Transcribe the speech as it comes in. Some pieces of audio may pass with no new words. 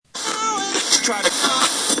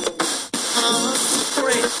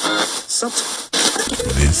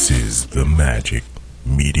This is the Magic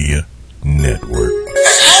Media Network. Open up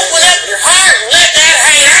your heart and let that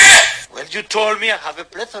hang out. Well, you told me I have a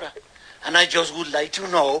plethora, and I just would like to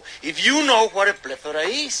know if you know what a plethora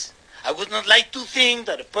is. I would not like to think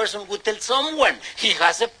that a person would tell someone he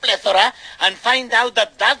has a plethora and find out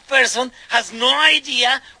that that person has no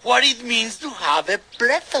idea what it means to have a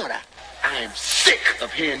plethora. I am sick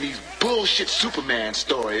of hearing these bullshit Superman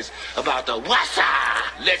stories about the Wassa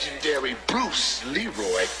legendary Bruce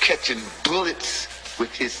Leroy catching bullets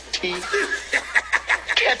with his teeth.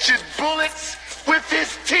 Catching bullets with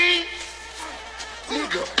his teeth?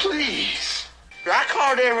 Nigga, please. I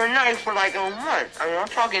called every night for like a month. I mean, I'm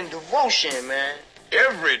talking devotion, man.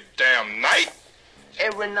 Every damn night?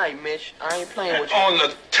 Every night, Mitch. I ain't playing with you. On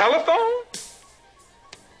the telephone?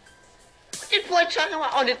 This boy talking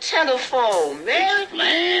about on the telephone, man.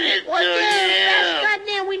 Explain it What to the hell? you.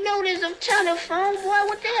 Goddamn, we know there's a telephone, boy.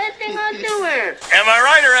 What the hell thing I doing? Am I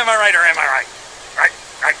right or am I right or am I right? Right.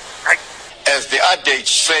 As the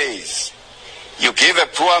adage says, you give a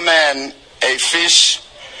poor man a fish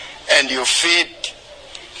and you feed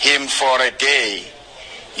him for a day.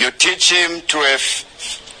 You teach him to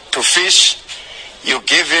fish. You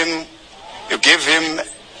give him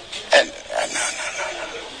and no.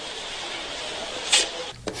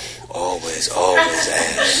 Always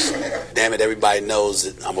ask. Damn it, everybody knows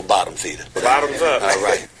that I'm a bottom feeder. Bottoms up. All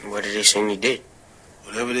right. What did they say he did?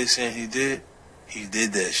 Whatever they saying he did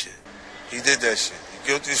that shit. He did that shit. He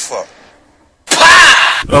guilty as fuck.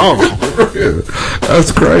 Oh,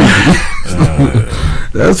 that's crazy.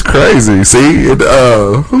 That's crazy. See,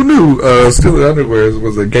 who knew stealing underwear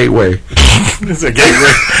was a gateway? It's a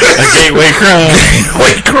gateway crime.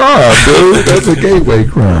 Gateway crime, dude. That's a gateway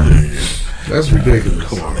crime. That's ridiculous.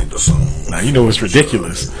 Come on, now you know what's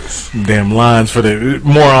ridiculous. Damn lines for the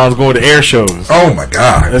morons going to air shows. Oh my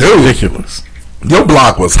god, that's dude. Ridiculous. Your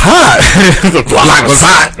block was hot. The block was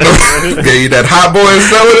hot. Gave you that hot boy and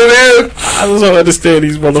stuff it in. I just don't understand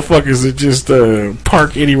these motherfuckers that just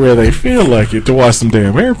park anywhere they feel like it to watch some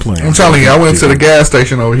damn airplanes. I'm telling you, I went to the gas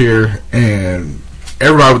station over here and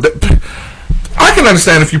everybody. I can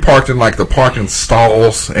understand if you parked in like the parking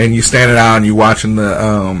stalls and you standing out and you watching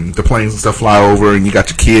the planes and stuff fly over and you got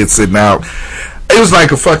your kids sitting out. It was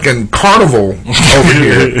like a fucking carnival over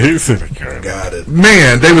here. Got it.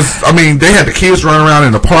 Man, they had the kids running around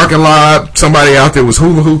in the parking lot. Somebody out there was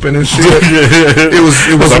hula hooping and shit. It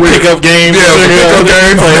was a weird. pickup game. Yeah, the pickup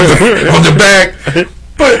game on the back.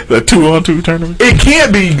 But the 2-on-2 tournament. It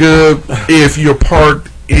can't be good if you're parked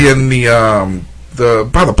in the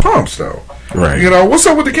by the pumps though. Right. You know, what's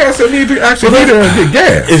up with the cats that need to actually get there and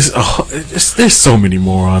get gas? There's so many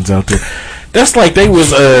morons out there. That's like they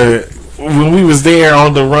was when we was there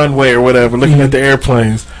on the runway or whatever, looking at the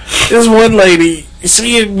airplanes. This one lady,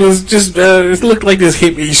 she was just it looked like this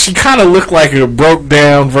hippie. She kind of looked like a broke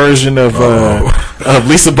down version of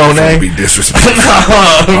Lisa Bonet. Be disrespectful.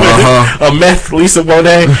 A meth Lisa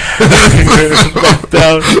Bonet.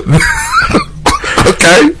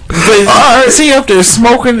 Okay. But she up there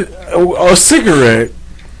smoking a cigarette.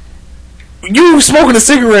 You smoking a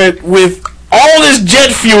cigarette with all this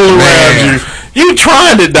jet fuel around you. You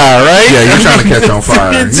trying to die, right? Yeah, you're trying to catch on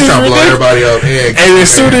fire. You're trying to blow everybody up. And as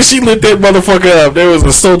soon as she lit that motherfucker up, there was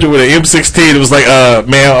a soldier with an M16. It was like,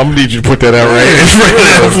 ma'am, I'm gonna need you to put that out right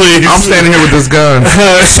please. I'm standing here with this gun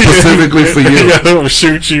specifically for you. I'm gonna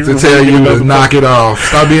shoot you to tell you to knock it off.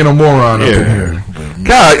 Stop being a moron up in here.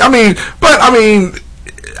 God, I mean,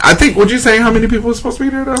 I think, would you say how many people were supposed to be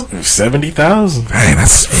there, though? 70,000. Dang,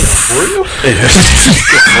 that's for real? Yeah.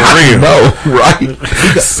 For real. No, right?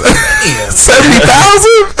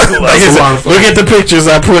 70,000? Look at the pictures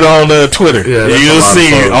I put on Twitter. Yeah, you'll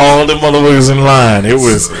see all the motherfuckers in line. It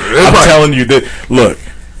was, I'm telling you that, look.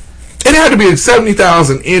 It had to be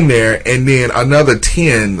 70,000 in there, and then another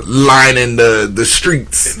 10 lining the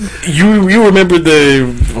streets. You remember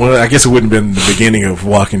I guess it wouldn't have been the beginning of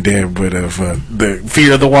Walking Dead, but of the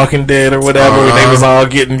Fear of the Walking Dead or whatever. They was all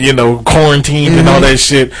getting, quarantined and all that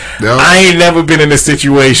shit. Yep. I ain't never been in a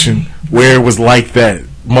situation where it was like that.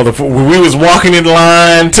 Motherfucker, we was walking in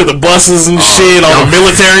line to the buses and shit on a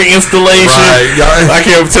military installation. Right. I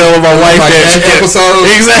kept telling my wife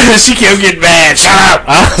that she kept getting mad. Shut up!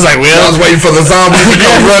 I was like, well, I was waiting for the zombies to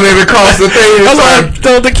come running across the thing. I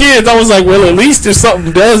told the kids, I was like, well, at least if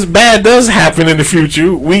something bad does happen in the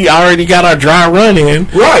future, we already got our dry run in.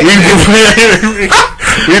 Right.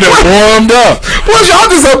 We done warmed up. Plus, y'all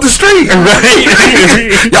just up the street, right?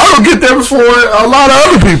 Y'all gonna get there before a lot of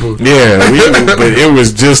other people. Yeah, but it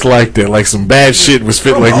was just like that. Like some bad shit was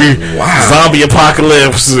fitting. Like zombie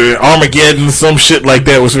apocalypse, Armageddon, some shit like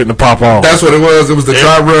that was fitting to pop off. That's what it was. It was the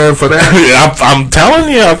dry run for that. I'm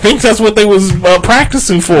telling you, I think that's what they was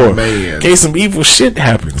practicing for. Man, in case some evil shit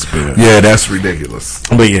happens. But, yeah, that's ridiculous.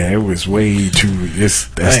 But yeah, it was way too.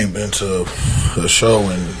 I ain't been to a show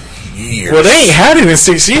in years. Well, they ain't had it in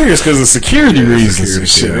 6 years because of security reasons and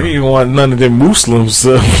shit. They didn't want none of them Muslims.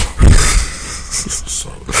 Damn.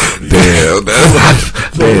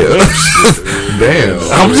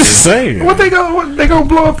 I'm just saying. What they gonna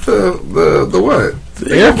blow up the what?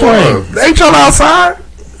 The airplane. Ain't y'all outside?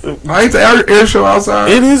 Ain't the air show outside?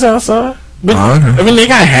 It is outside. But, okay. I mean, they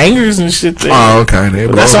got hangars and shit there. Oh, okay.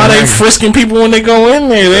 That's why they frisking people when they go in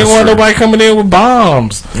there. They don't want nobody coming in with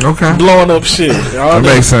bombs. Okay. Blowing up shit. That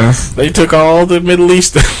makes sense. They took all the Middle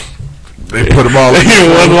Eastern. They put them all in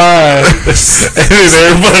one line. And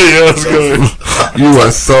everybody else going. You are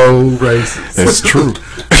so racist. It's true.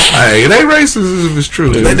 Hey, it ain't racist if it's true.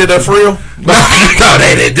 They did that for real? No,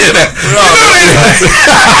 they didn't do that.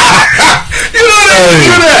 You know they didn't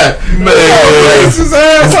do that. Man. Racist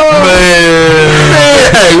asshole. Man.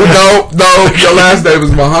 Hey, no, your last name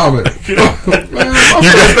is Muhammad. Man, my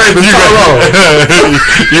first name is Tyrone.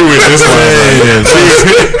 You in this one.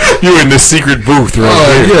 You in the secret booth right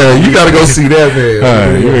there. Yeah, you gotta go see that,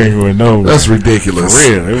 man. You ain't going no. That's ridiculous. For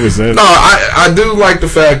real. It was that. No, I do like the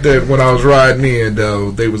fact that when I was riding in,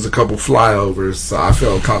 though, there was a couple flyovers, so I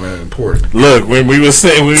felt kind of important. Look, when we was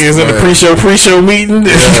in the pre-show meeting, the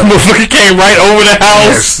motherfucker came right over the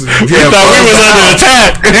house. Yes. We thought we was under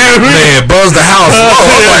attack. Man, buzz the house. I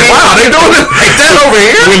was like, wow, they doing it like that over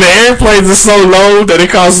here? When the airplanes are so low that it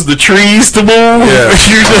causes the trees to move, you know,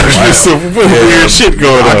 there's some weird shit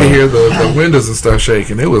going on. I can hear the windows and stuff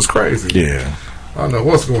shaking. It was crazy. Yeah. I don't know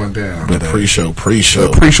what's going down. But pre-show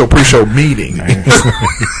meeting.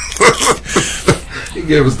 He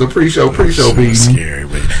gave us the pre-show meeting. Scary,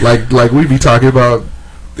 man. Like we be talking about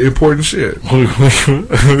important shit. We talking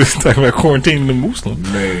about quarantining the Muslims.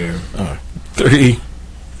 Man. 3,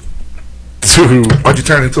 2. Why'd you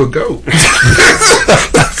turn into a goat?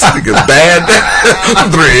 That's nigga's bad.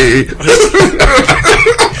 3.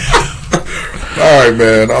 All right,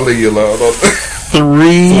 man. I'll leave you alone.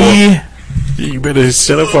 3. You better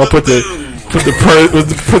shut up. I'll put the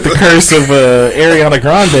curse of Ariana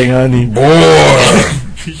Grande on you. Boy,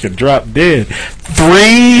 you can drop dead.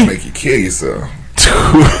 3. Make you kill yourself. 2.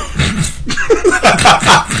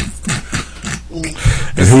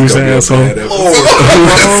 And who's the asshole?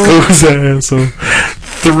 Who's the asshole?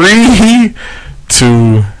 3,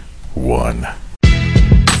 2, 1.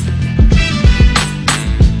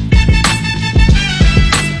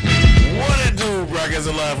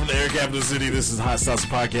 Live from the Air Capital City. This is Hot Sauce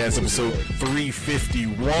Podcast, episode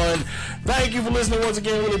 351. Thank you for listening once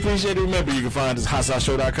again. Really appreciate it. Remember, you can find us at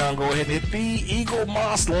hotsauceshow.com. Go ahead and hit the Eagle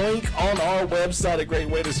Moss link on our website. A great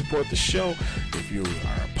way to support the show. If you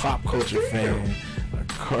are a pop culture fan, a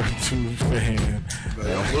cartoon fan,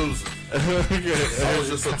 I'm losing. I was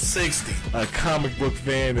just up 60. A comic book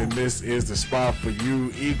fan, and this is the spot for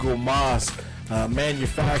you. Eagle Moss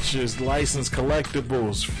manufactures licensed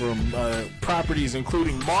collectibles from properties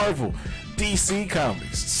including Marvel, DC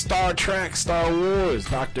Comics, Star Trek, Star Wars,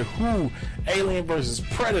 Doctor Who, Alien vs.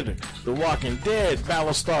 Predator, The Walking Dead,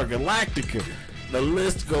 Battlestar Galactica. The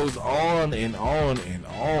list goes on and on and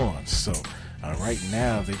on. So right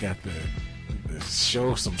now they got the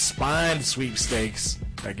show some spine sweepstakes.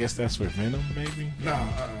 I guess that's for Venom, maybe?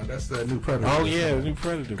 That's the new Predator. Oh, yeah, the new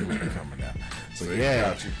Predator movie coming out. So,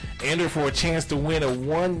 yeah, enter for a chance to win a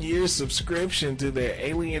 1-year subscription to their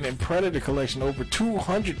Alien and Predator collection. Over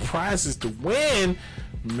 200 prizes to win.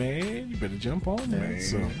 Man, you better jump on that.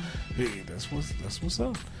 So, hey, that's what's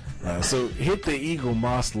up. So, hit the Eagle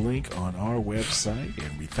Moss link on our website,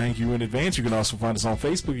 and we thank you in advance. You can also find us on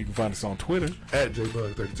Facebook. You can find us on Twitter. At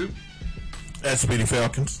JBug32. At Speedy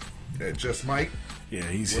Falcons. At Just Mike. Yeah,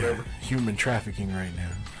 he's human trafficking right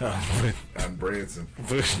now. I'm Branson.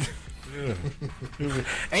 Wait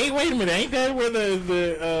a minute, ain't that where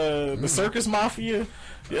the circus mafia? Ain't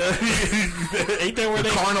that where the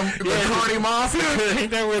Carney Mafia?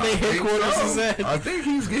 Ain't that where their headquarters is at? I think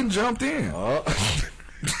he's getting jumped in.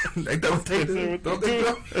 Ain't that what they do? Don't they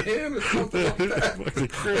jump in or something like that?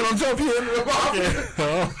 They don't jump in the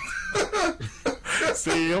mafia.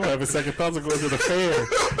 See, I'm having second thoughts of going to the fair.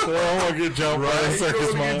 So I don't want to get jumped by the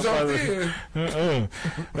circus mafia.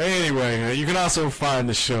 Anyway, you can also find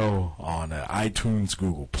the show on iTunes,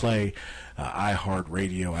 Google Play,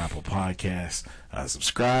 iHeartRadio, Apple Podcasts.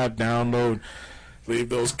 Subscribe, download. leave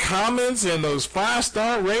those comments and those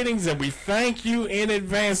 5-star ratings, and we thank you in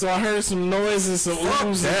advance. So I heard some noises, some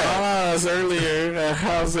oohs and ahs earlier.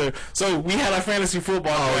 How's it? So we had our fantasy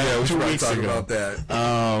football. Oh yeah, we 2 weeks talk ago about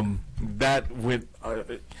that. That went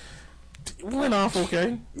off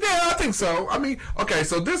okay. Yeah, I think so. I mean, okay,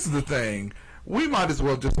 so this is the thing. We might as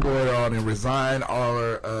well just go on and resign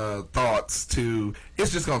our thoughts to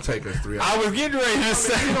it's just going to take us 3 hours. I was getting ready to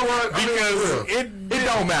say, you know what? because it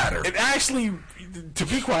don't matter. It actually, to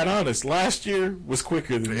be quite honest, last year was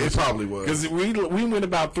quicker than this. It probably was. Because we went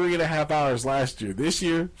about 3.5 hours last year. This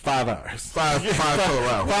year, 5 hours. Five total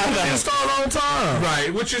hours. 5 hours. Start on time.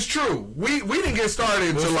 Right, which is true. We didn't get started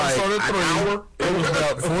until like an hour. It was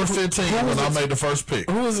about 4:15 when I made the first pick.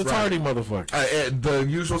 Who was the tardy motherfucker? The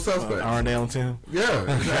usual suspects. Arnell and Tim?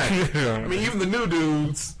 Yeah, exactly. I mean, even the new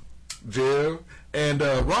dudes, Jill and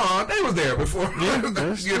Ron, they was there before.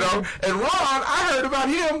 You know, and Ron, I heard about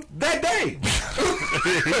him that day.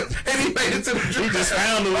 And he made it to the draft. He just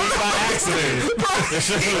found the week by accident.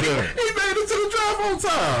 He made it to the draft on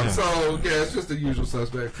time. So yeah, it's just the usual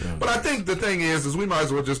suspect. But I think the thing is we might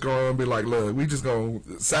as well just go and be like, look, we just go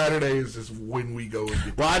Saturday is just when we go and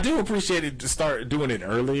get. Well, I do appreciate it to start doing it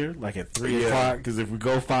earlier, like at 3 o'clock, because if we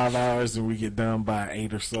go 5 hours and we get done by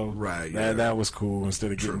 8 or so, right? That was cool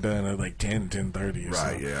instead of getting done at like 10:30 or so.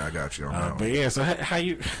 Right? Yeah, I got you on that. But yeah, so how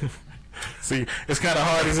you? See, it's kind of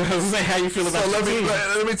hard to say how you feel about. So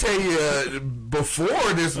let me tell you.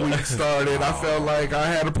 Before this week started, I felt like I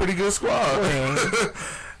had a pretty good squad.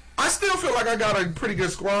 I still feel like I got a pretty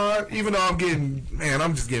good squad, even though I'm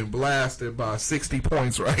just getting blasted by 60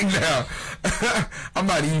 points right now. I'm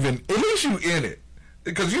not even. At least you in it,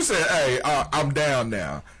 because you said, "Hey, I'm down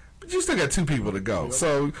now." But you still got 2 people to go,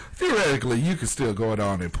 so theoretically you could still go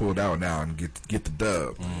on and pull it out now and get the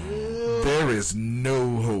dub. There is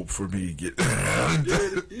no hope for me to get.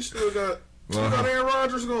 You still got Aaron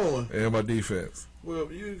Rodgers going, and my defense.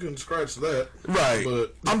 Well, you can scratch that, right?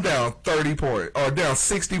 But I'm down 30 points or down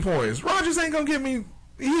 60 points. Rodgers ain't gonna get me.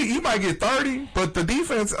 He might get 30, but the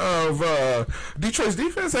defense of Detroit's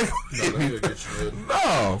defense ain't gonna get me.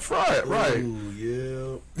 No, right.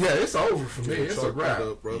 Ooh, yeah, it's over for me. It's a wrap,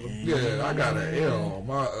 up, brother. Yeah, I got an L on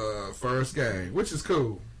my first game, which is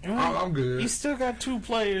cool. I'm good. You still got 2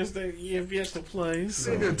 players that you have yet to play.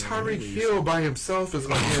 So. Tyreek Hill by himself is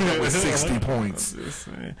going to end up with 60 points.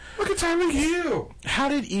 Look at Tyreek Hill. How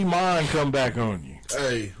did Iman come back on you?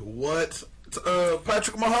 Hey, what?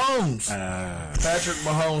 Patrick Mahomes. Patrick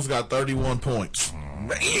Mahomes got 31 points.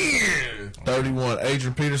 Man. 31.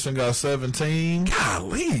 Adrian Peterson got 17.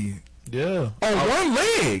 Golly. Yeah. On one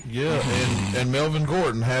leg. Yeah, and Melvin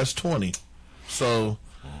Gordon has 20. So,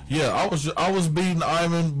 yeah, I was beating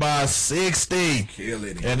Iman by 60.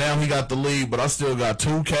 Killing it. And now he got the lead, but I still got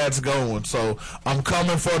 2 cats going. So I'm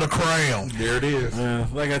coming for the crown. There it is.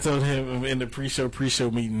 Like I told him in the pre-show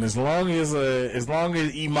meeting, as long as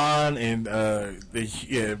Iman and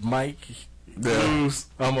Mike lose,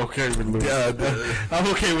 I'm okay with losing. I'm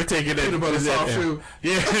okay with taking it.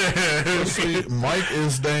 Yeah. See, Mike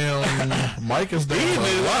is down. Mike is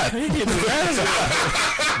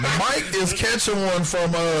Mike is catching one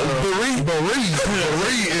from Barry. Barry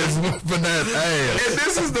is whooping that ass. And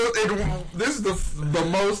this is the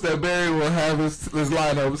most that Barry will have his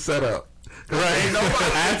lineup set up. Right. Ain't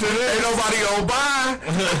nobody gonna buy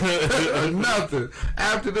nothing.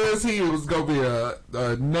 After this, he was gonna be a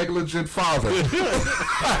negligent father.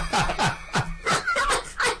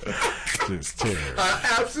 Just terrible.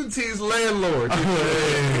 Absentee's landlord. I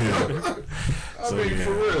mean,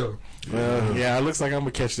 for real. Yeah, it looks like I'm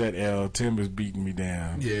gonna catch that L. Tim is beating me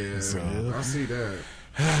down. Yeah, so I see that.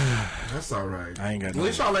 That's all right. I ain't got. At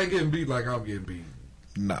least y'all ain't getting beat like I'm getting beat.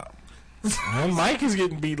 No. Mike is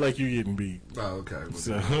getting beat like you getting beat. Oh, okay. Well,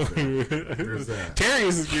 so there's that.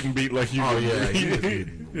 Terrius is getting beat like you. Oh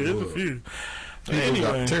getting yeah,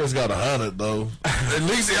 Anyway. Terry's got 100 though. At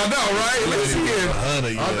least I know, right? At least he get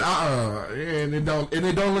 100. And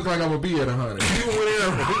it don't look like I'm gonna be at 100. Even with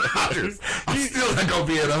Aaron Rodgers, I'm still not gonna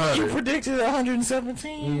be at 100. You predicted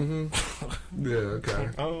 117. Yeah, okay.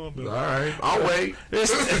 All right, I'll wait. There's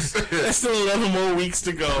still 11 more weeks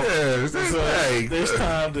to go. Yeah, there's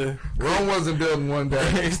time to. Rome wasn't built in one day.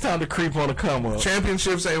 It's time to creep on the come up.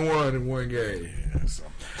 Championships ain't won in one game. Yeah, so.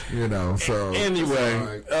 You know, so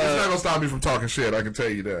anyway, it's not gonna stop me from talking shit. I can tell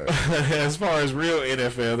you that. As far as real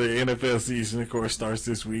NFL, the NFL season, of course, starts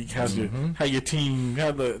this week. How's your team?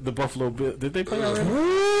 How the Buffalo Bills? Did they play already?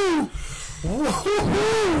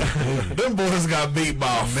 Them boys got beat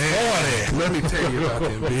by 40. Let me tell you about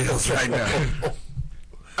them Bills right now.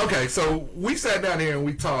 Okay, so we sat down here and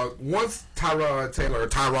we talked. Once Tyrod Taylor, or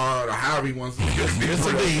Tyrod, or however he wants it to be pronounced.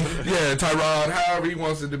 Yeah, Tyrod, however he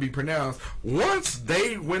wants it to be pronounced. Once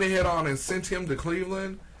they went ahead on and sent him to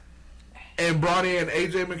Cleveland and brought in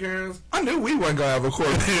A.J. McCarron, I knew we wasn't going to have a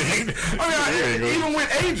quarterback. Even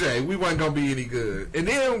with A.J., we wasn't going to be any good. And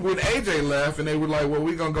then when A.J. left and they were like, well,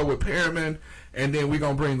 we're going to go with Perriman and then we're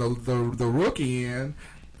going to bring the rookie in.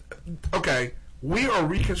 Okay. We are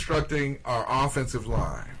reconstructing our offensive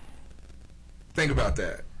line. Think about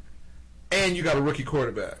that. And you got a rookie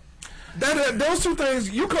quarterback. Those two things,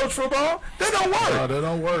 you coach football, they don't work. No, they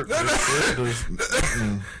don't work. That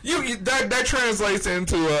translates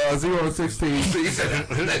into 0-16 season.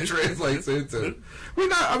 That translates into. We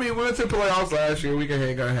went to the playoffs last year. We can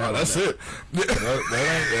hang our hat. That's it.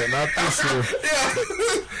 That ain't not this year. Yeah.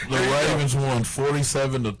 The Ravens won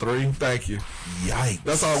 47-3. Thank you. Yikes.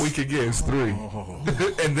 That's all we could get is 3.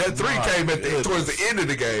 And that 3 came towards the end of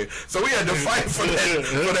the game. So we had to fight for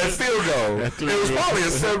that field goal. It was probably a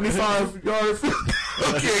 75-yard field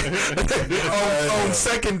goal. on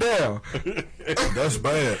second down. That's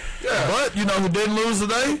bad. Yeah. But you know who didn't lose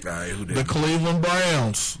today? Who didn't? The Cleveland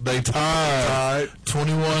Browns. They tied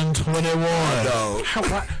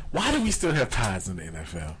 21-21. Why do we still have ties in the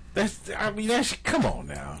NFL? That's come on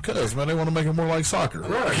now. Because, man, they want to make it more like soccer.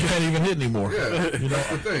 Right. You can't even hit anymore. Yeah, that's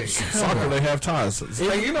the thing. Soccer, they have ties.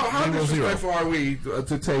 Hey, you know, how disrespectful are we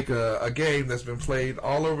to take a game that's been played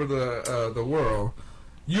all over the world,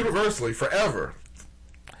 universally, forever,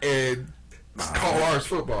 and call ours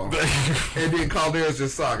football, and then call theirs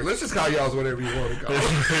just soccer. Let's just call y'all's whatever you want to call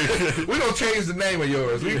it. We don't change the name of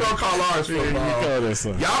yours. We don't call ours football.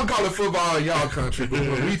 Y'all call it football in y'all country, but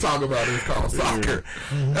when we talk about it, it's called soccer.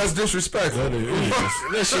 That's disrespectful.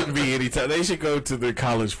 There shouldn't be any time. They should go to the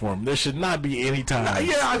college form. There should not be any time.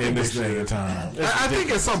 In this day and time. I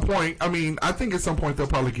think at some point. I think at some point they'll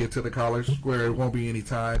probably get to the college where it won't be any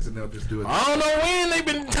ties, and they'll just do it. I don't know when they've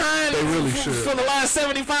been tied. They really should for the last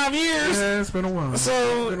 75 years. Yeah, it's been a while.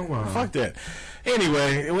 Fuck that.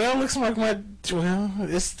 Anyway, well, looks like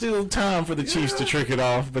it's still time for the Chiefs to trick it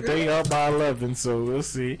off, but they are by 11, so we'll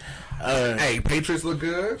see. Hey, Patriots look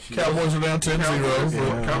good. Cowboys are down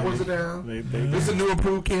 10-0. Cowboys are down. This is a new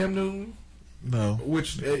improved Cam Newton. No,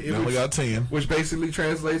 which only got 10, which basically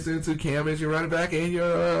translates into Cam as your running back and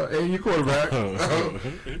your quarterback.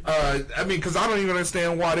 Because I don't even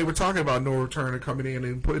understand why they were talking about Noah Turner coming in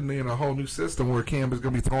and putting in a whole new system where Cam is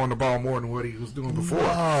going to be throwing the ball more than what he was doing before.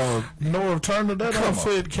 Wow, Noah Turner, that don't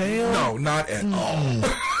fit Cam. No, not at all.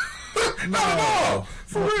 Not at all.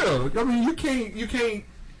 For real. I mean, you can't.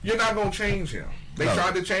 You're not going to change him. They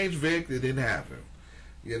tried to change Vic, it didn't happen.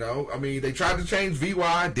 You know, I mean, they tried to change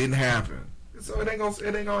VY, it didn't happen. So it ain't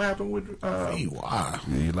gonna happen with VY.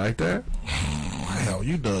 You like that? Wow,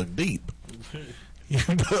 you dug deep. You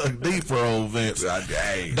dug deep for old Vince.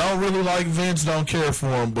 Don't really like Vince, don't care for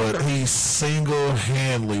him, but he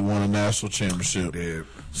single-handedly won a national championship.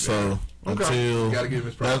 So until you gotta give him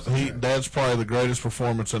his props. That's probably the greatest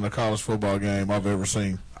performance in a college football game I've ever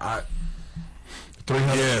seen.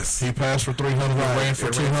 300. Yes, he passed for 300 and ran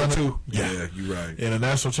for 200. Yeah, you're right. In a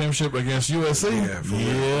national championship against USC. Yeah.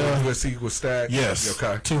 USC was stacked. Yes.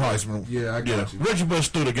 Okay. 2 Heisman. Yeah, I got you. Reggie Bush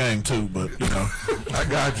threw the game too, but you know, I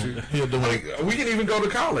got you. We can even go to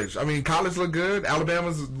college. I mean, college look good.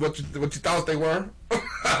 Alabama's what you thought they were.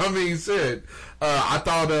 I mean, shit. I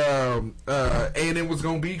thought A&M was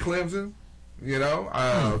gonna beat Clemson. You know,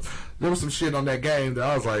 there was some shit on that game that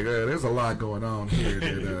I was like, there's a lot going on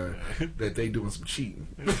here that they doing some cheating.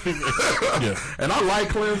 And I like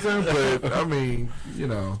Clemson, but I mean, you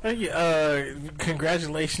know.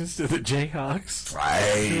 Congratulations to the Jayhawks.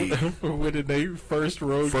 Right. For winning their first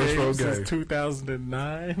road game since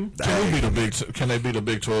 2009. Can they beat a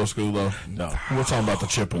Big 12 school though? No. We're talking about the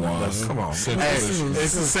Chippewas. Come on. It's the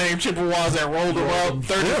same Chippewas that rolled them up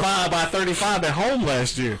 35 at home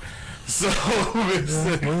last year. So,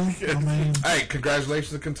 hey, congratulations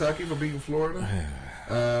to Kentucky for beating Florida.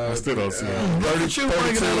 I still don't see it. 32.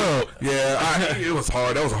 Yeah, it was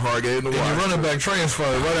hard. That was a hard game to watch. Your running back transferred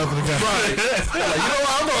right after the game. Right. You know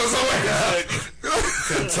what? I'm going somewhere.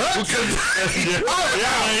 Kentucky.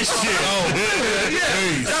 Y'all ain't shit.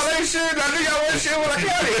 Y'all ain't shit. I knew y'all wasn't shit when I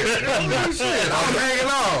got here. Shit. I was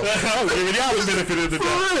hanging on. I was giving y'all the benefit of the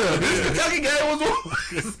doubt. For real. This Kentucky game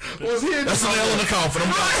was here. That's an nail in the coffin.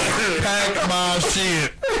 I'm pack my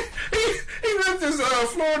shit. He ripped his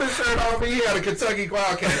Florida shirt off and he had a Kentucky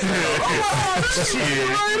Wildcat.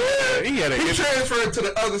 He transferred to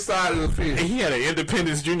the other side of the field. He had an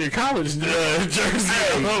Independence Junior College jersey.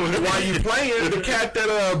 While you playing, the cat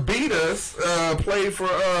that beat us played for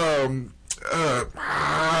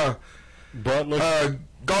Butler.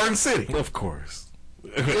 Garden City. Of course.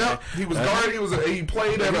 Yep, he was guard. He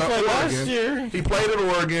played at Oregon. He played at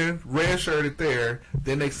Oregon, redshirted there.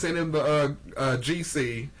 Then they sent him to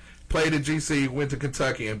GC. Played at GC, went to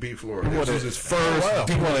Kentucky and beat Florida. This was his first.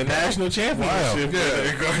 He won a national championship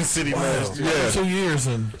at Garden City last year. Yeah, 2 years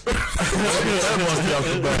and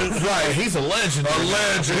right. He's a legend.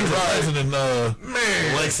 He's a legend in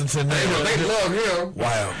Lexington. They love him.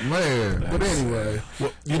 Wow, man. But anyway,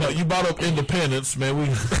 well, you brought up Independence,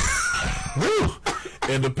 man.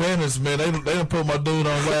 Independence, man. They done put my dude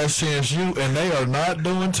on Last Chance U, and they are not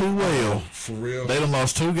doing too well. For real, they done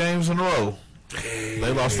lost 2 games in a row.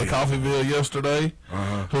 They lost to Coffeyville yesterday,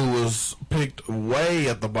 who was picked way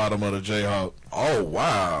at the bottom of the Jayhawk. Oh,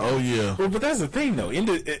 wow. Oh, yeah. Well, but that's the thing, though.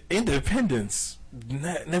 Independence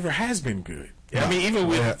never has been good. No. I mean, even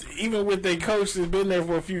with their coach that's been there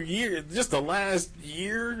for a few years, just the last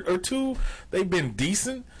year or two, they've been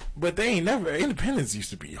decent, but they ain't never. Independence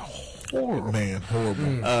used to be horrible. Man,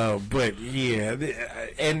 horrible. But, yeah, the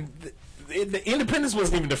Independence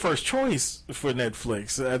wasn't even the first choice for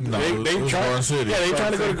Netflix. They tried, Garden City. Yeah, they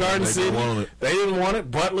tried to go to Garden City. They didn't want it.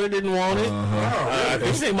 Butler didn't want it. I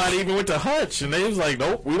think they might even went to Hutch, and they was like,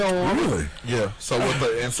 "Nope, we don't want it." Yeah. So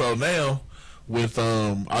now with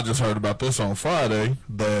I just heard about this on Friday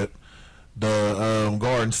that the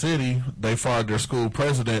Garden City, they fired their school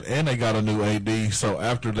president and they got a new AD. So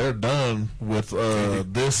after they're done with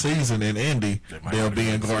this season in Indy, they'll be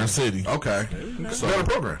in Garden City. Okay, so better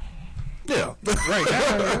program. Yeah,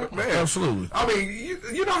 right. Man, absolutely. I mean,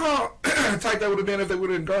 you know how tight that would have been if they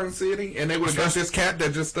would have in Garden City and they would have got this cat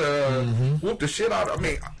that just whooped the shit out of. I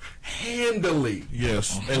mean, handily.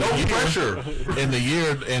 Yes, and no pressure. In the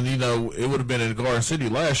year, and it would have been in Garden City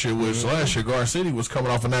last year, which last year Garden City was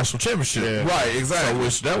coming off a national championship. Yeah. Right, exactly. So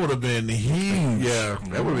which that would have been huge. Yeah,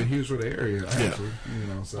 that would have been huge for the area. Actually,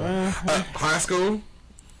 high school.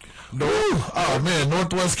 Oh man,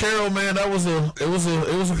 Northwest Carroll, man, it was a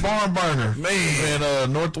barn burner, man.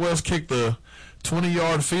 And Northwest kicked the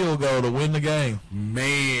 20-yard field goal to win the game,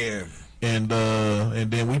 man. And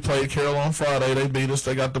then we played Carroll on Friday. They beat us.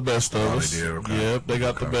 They got the best of us. They did. Okay. Yep, they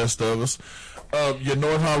got the best of us. Your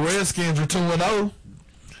North High Redskins are 2-0,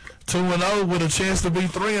 2-0 with a chance to be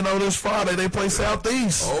 3-0 this Friday. They play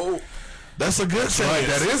Southeast. Oh. That's a good chance. Right,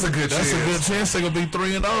 that is a good chance. That's a good chance. They're gonna be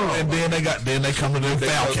 3-0, and then they come to the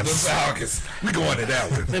Falcons. The Falcons. We going to that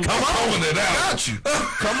one. Come on, got you.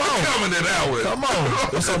 Come on, coming to that one. Come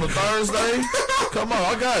on. It's on a Thursday. Come on,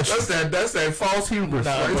 I got you. That's that false hubris.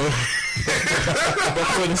 But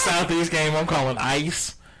for the Southeast game, I'm calling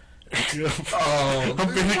ice. Oh, I'm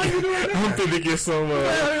finna get some of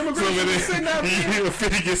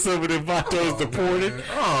the Vatos deported.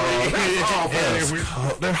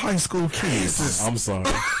 They're high school kids. I'm sorry.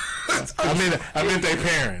 I meant their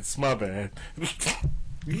parents. My bad.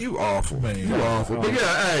 You awful, man. You awful. But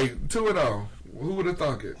yeah, hey, 2-0. Who would have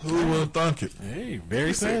thunk it? Who would have thunk it? Hey,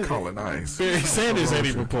 Barry Sanders. Call it nice. Barry Sanders ain't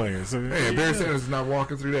even playing. So hey, Barry Sanders is not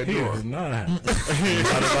walking through that door. He is not. Not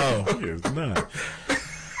at all. He is not.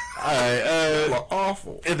 All right,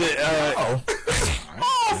 awful.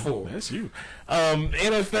 Awful. That's you.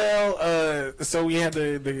 NFL. So we had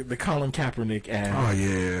the Colin Kaepernick ad. Oh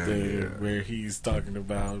yeah, where he's talking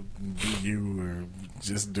about be you or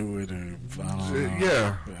just do it or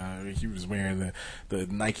he was wearing the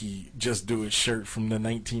Nike Just Do It shirt from the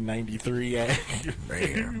 1993 ad.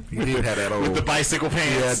 Man, he did have that old with the bicycle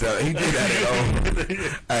pants. He did have that old.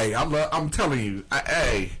 Hey, I'm telling you.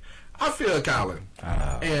 I feel Colin,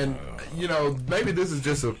 and maybe this is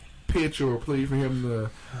just a pitch or a plea for him to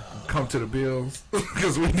come to the Bills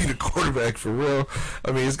because we need a quarterback for real.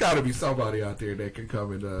 I mean, it's got to be somebody out there that can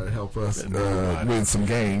come and help us win some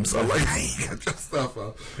games. I'm like, just stuff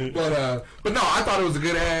up. But no, I thought it was a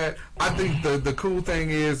good ad. I think the cool thing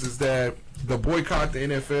is that the boycott the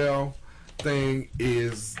NFL thing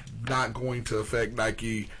is not going to affect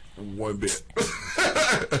Nike one bit.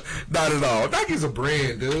 Not at all. Nike's a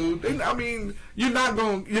brand, dude. I mean, you're not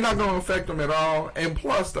going to affect them at all. And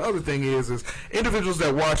plus, the other thing is individuals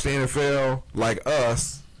that watch the NFL like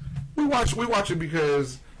us, we watch it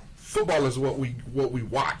because football is what we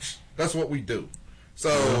watch. That's what we do.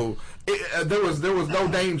 So there was no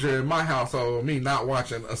danger in my household of me not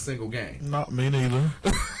watching a single game. Not me neither.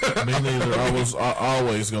 Me neither. I was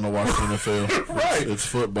always going to watch the NFL. Right. It's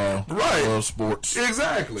football. Right. I love sports.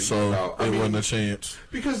 Exactly. So it wasn't a chance.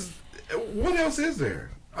 Because what else is there?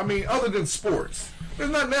 I mean, other than sports, there's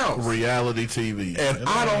nothing else. Reality TV. And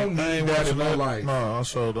I don't need that in my life. No, I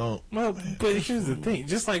sure don't. Well, but here's the thing.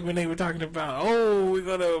 Just like when they were talking about, we're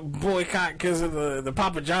going to boycott because of the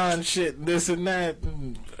Papa John shit, this and that.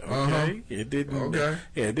 Okay, it didn't. Okay,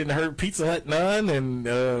 yeah, it didn't hurt Pizza Hut none,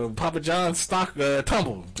 and Papa John's stock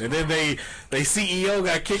tumbled, and then they CEO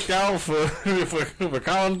got kicked out for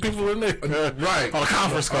calling people in there right on a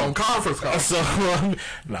conference call. So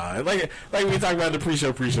like we talked about the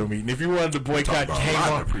pre-show meeting. If you wanted to boycott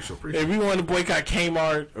Kmart, if you wanted to boycott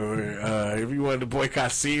Kmart, or if you wanted to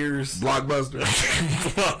boycott Sears, Blockbuster,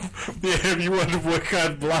 if you wanted to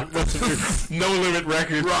boycott Blockbuster, No Limit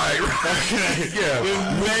Records, right? Okay. Yeah,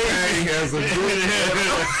 as a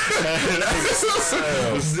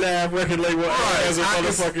Snap record label as a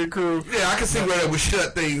motherfucking crew. Yeah, I can see where that would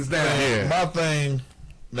shut things down. Yeah. My thing.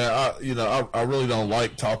 Now, I really don't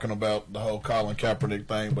like talking about the whole Colin Kaepernick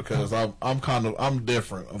thing because I'm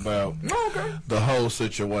different about the whole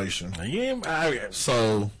situation. Yeah,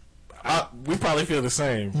 we probably feel the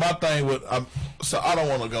same. My thing so I don't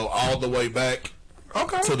want to go all the way back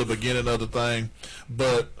to the beginning of the thing,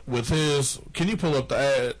 but with can you pull up the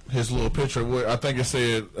ad, his little picture where I think it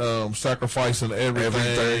said sacrificing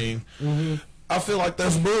everything. Mm-hmm. I feel like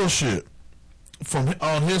that's bullshit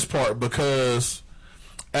on his part because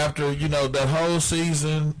after that whole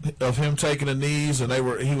season of him taking the knees and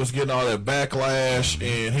he was getting all that backlash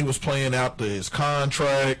and he was playing out his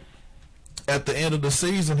contract, at the end of the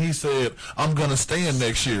season he said, I'm gonna stand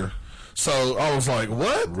next year. So I was like,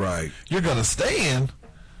 what? Right. You're gonna stand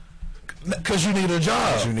because you need a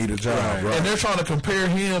job. Right. And they're trying to compare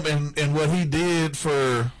him and what he did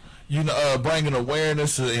for bringing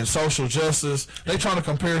awareness and social justice. They trying to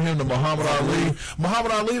compare him to Muhammad Ali.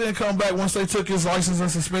 Muhammad Ali didn't come back once they took his license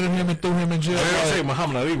and suspended him and threw him in jail. They don't say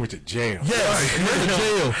Muhammad Ali went to jail. Yes, he went to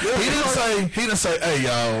jail. He didn't say, hey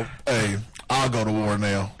y'all, I'll go to war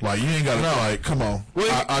now. Like, you ain't got to fight. Come on.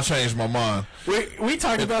 I changed my mind. We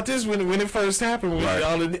talked about this when it first happened,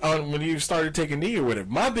 when you started taking knee or whatever.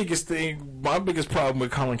 My biggest problem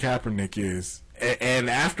with Colin Kaepernick is, and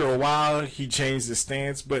after a while he changed his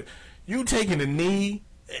stance, but you taking a knee,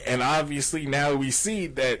 and obviously now we see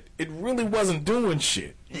that it really wasn't doing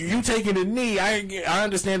shit. You taking a knee, I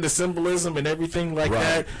understand the symbolism and everything like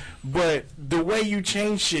that, but the way you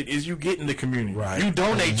change shit is you get in the community. Right. You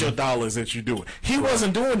donate your dollars that you do it. He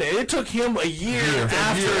wasn't doing that. It took him a year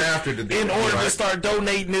after to do in order to start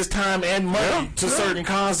donating his time and money to certain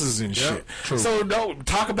causes and shit. True. So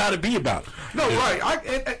talk about it, be about it. No, right.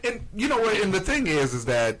 And you know what? And the thing is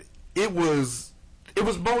that it was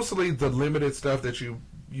mostly the limited stuff that you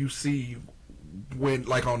see when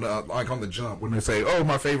on the jump when they say, oh,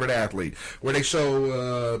 my favorite athlete, where they show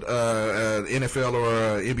NFL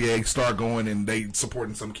or NBA star going and they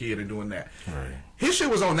supporting some kid and doing that. Right. His shit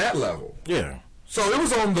was on that level. Yeah. So it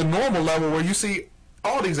was on the normal level where you see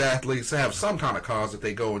all these athletes have some kind of cause that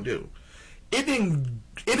they go and do. It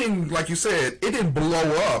didn't like you said, it didn't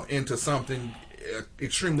blow up into something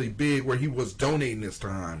extremely big where he was donating his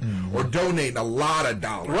time or donating a lot of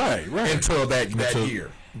dollars until that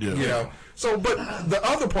year. Yeah. So, but the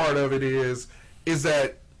other part of it is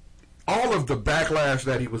that all of the backlash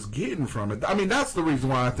that he was getting from it. I mean, that's the reason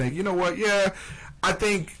why I think, you know what? Yeah, I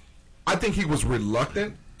think he was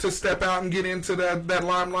reluctant to step out and get into that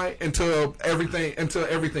limelight until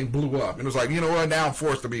everything blew up, and it was like, you know what? Now I'm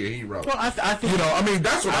forced to be a hero. Well, I think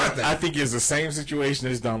that's what I think. I think it's the same situation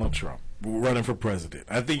as Donald Trump running for president.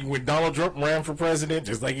 I think when Donald Trump ran for president,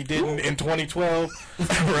 just like he did in 2012,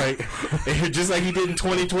 right? Just like he did in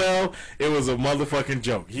 2012, it was a motherfucking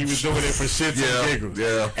joke. He was doing it for shits and giggles.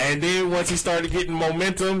 Yeah. And then once he started getting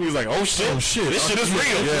momentum, he was like, "Oh shit, this shit is real.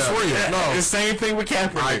 It's real." No, the same thing with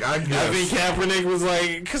Kaepernick. I think Kaepernick was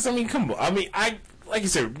like, because I mean, come on. I mean, like you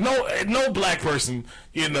said, no black person,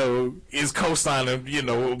 is co-signing,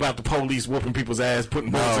 about the police whooping people's ass,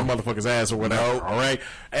 putting bullets in motherfuckers' ass or whatever. All right,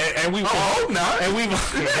 and we hope not. And we,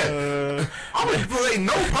 I would say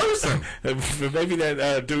no person. Maybe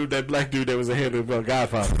that black dude that was ahead of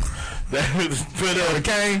Godfather.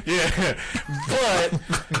 Kane. Yeah, but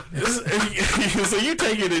so you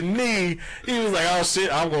taking a knee, he was like, "Oh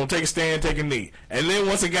shit, I'm gonna take a stand, take a knee," and then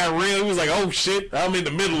once it got real, he was like, "Oh shit, I'm in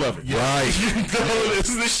the middle of it." Right.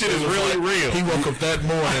 This shit is really real. He woke up that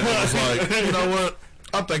morning and was like, you know what?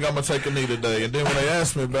 I think I'm going to take a knee today. And then when they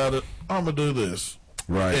asked me about it, I'm going to do this.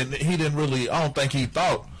 Right. And he didn't really, I don't think he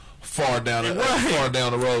thought far down the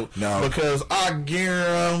road. No. Because I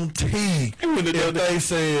guarantee if they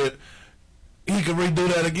said, he can redo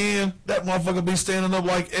that again, that motherfucker be standing up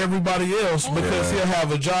like everybody else because he'll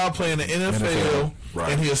have a job playing the NFL.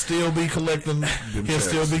 Right. And he'll still be collecting. He'll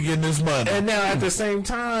still be getting his money. And now, at the same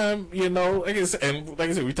time, you know, like I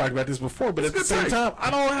said, we talked about this before. But at the same time, I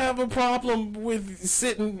don't have a problem with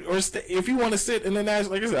sitting or if you want to sit in the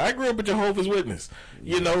national. Like I said, I grew up a Jehovah's Witness.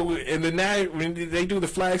 You know, in the night when they do the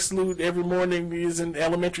flag salute every morning, is in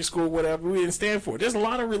elementary school, whatever. We didn't stand for it. There's a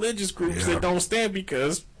lot of religious groups that don't stand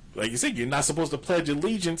because, like you said, you're not supposed to pledge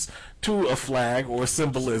allegiance to a flag or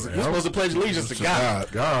symbolism. You're supposed to pledge allegiance to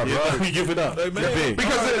God. God, right? You give it up. Amen.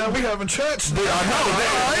 Because we having church. I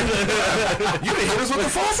know. You didn't hit us with the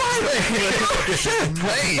false idol. Shit,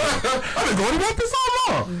 hey, I've been going about this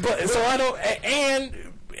all along. But so I don't. And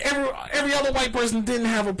every other white person didn't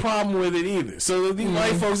have a problem with it either. So these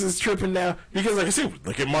white folks is tripping now because, like I said,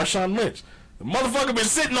 look at Marshawn Lynch. The motherfucker been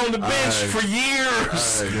sitting on the bench for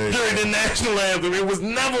years during the national anthem. It was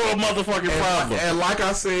never a motherfucking problem. And like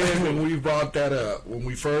I said when we brought that up, when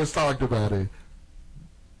we first talked about it,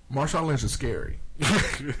 Marshawn Lynch is scary.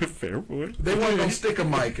 Fair point. They weren't going to stick a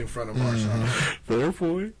mic in front of Marshawn. Fair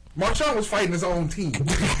point. Marshawn was fighting his own team.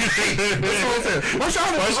 That's what I'm saying.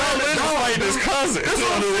 Marshawn Lynch was fighting his cousin. That's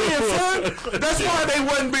what I'm saying, son. That's why they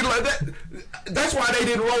wouldn't be like that. That's why they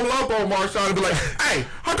didn't roll up on Marshawn and be like, "Hey,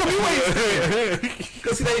 how come you ain't?"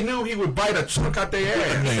 Because they knew he would bite a chunk out their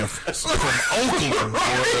ass. From Oakland.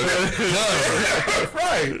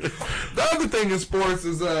 Right. The other thing in sports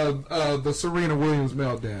is the Serena Williams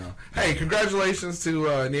meltdown. Hey, congratulations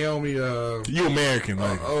to Naomi. You American,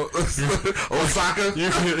 like Osaka. You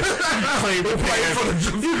can play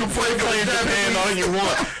for Japan all you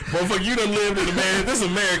want. Motherfucker, you done lived in America. This is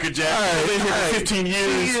America, Jack. I've been here for 15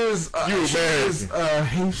 years. You American. She is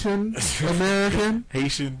Haitian American.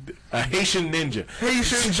 Haitian ninja.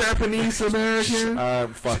 Haitian Japanese American.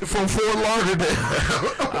 From Fort Lauderdale.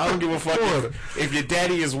 I don't give a fuck if your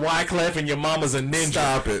daddy is Wyclef and your mama's a ninja.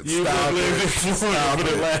 Stop it. You've lived in Florida for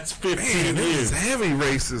the last 15 years. This is heavy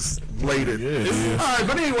racist laden. All right,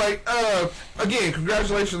 but anyway, again,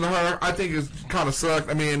 congratulations to her. I think it's kind of sucked.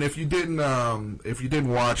 I mean, if you didn't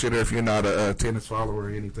watch it, or if you're not a tennis follower or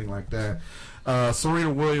anything like that, Serena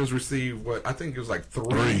Williams received what I think it was like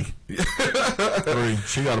three.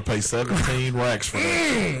 She got to pay 17 racks for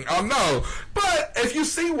that. I know, but if you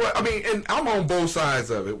see what I mean, and I'm on both sides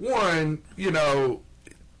of it. One, you know,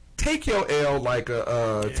 take your L like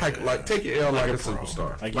take your L like a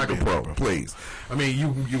superstar, like a pro, please. I mean,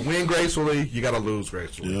 you win gracefully, you got to lose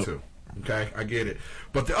gracefully too. Okay, I get it.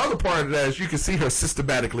 But the other part of that is you can see her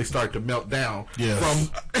systematically start to melt down. Yes.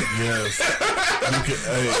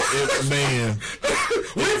 Man.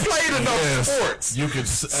 We played enough sports. You can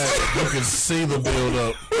see the build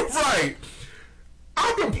up. Right.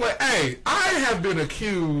 I have been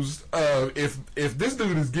accused of if this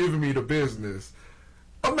dude is giving me the business,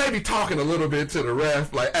 or maybe talking a little bit to the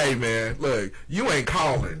ref, like, "Hey man, look, you ain't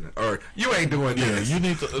calling, or you ain't doing this. You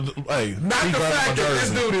need to, not the fact that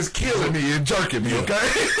this dude is killing me and jerking me, okay?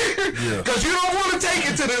 Because you don't want to take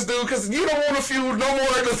it to this dude, because you don't want to fuel no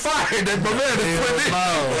more of the fire that my man is putting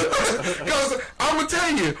in. Because I'm gonna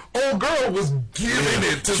tell you, old girl was giving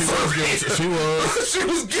it to She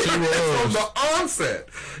was giving it from the onset,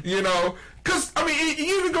 you know. Because I mean,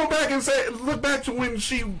 you even go back and look back to when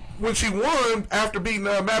she won after beating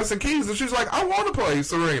Madison Keys, and she's like, "I want to play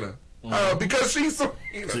Serena because she's Serena."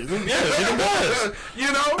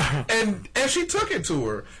 You know, and she took it to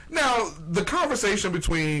her. Now the conversation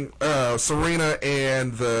between Serena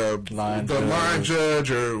and the line judge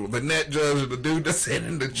or the net judge or the dude that's sitting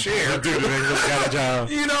in the chair,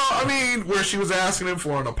 you know, I mean, where she was asking him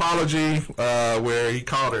for an apology, where he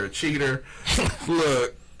called her a cheater.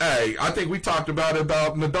 Look. Hey, I think we talked about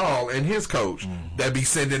Nadal and his coach that be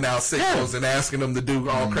sending out signals and asking them to do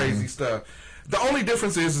all crazy stuff. The only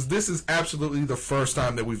difference is this is absolutely the first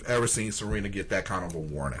time that we've ever seen Serena get that kind of a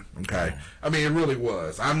warning. Okay, I mean, it really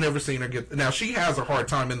was. I've never seen her get. Now she has a hard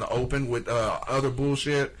time in the open with other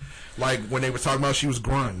bullshit, like when they were talking about she was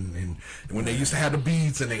grunting and when they used to have the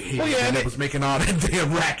beads in their head and it was making all that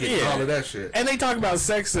damn racket and all of that shit. And they talk about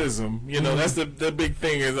sexism. You know, that's the big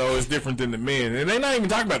thing is it's different than the men, and they're not even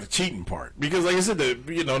talking about the cheating part because, like I said,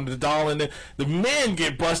 the doll and the men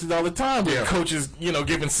get busted all the time with coaches,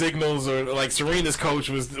 giving signals or like. Serena's coach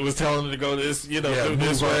was telling her to go this, do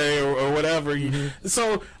this way or whatever.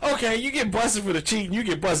 So, okay, you get busted for the cheating, you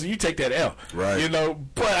get busted, you take that L. Right.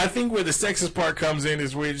 But I think where the sexist part comes in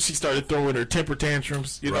is where she started throwing her temper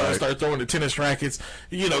tantrums, started throwing the tennis rackets.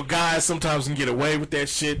 Guys sometimes can get away with that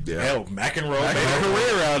shit. Yeah. Hell, McEnroe made a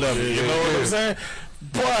career out of it. You know what I'm saying?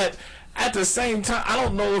 But at the same time, I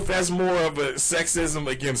don't know if that's more of a sexism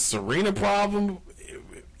against Serena problem.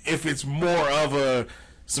 if it's more of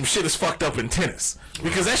some shit is fucked up in tennis,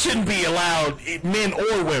 because that shouldn't be allowed, men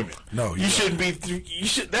or women. No, you shouldn't be.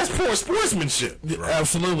 That's poor sportsmanship. Right.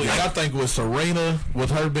 Absolutely. I think with Serena,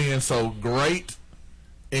 with her being so great,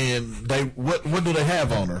 and what do they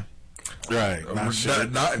have on her? Right. They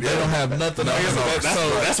don't have nothing on her.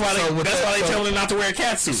 That's why they tell her not to wear a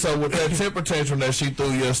catsuit. So with that temper tantrum that she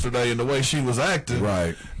threw yesterday and the way she was acting,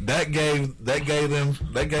 right, that gave them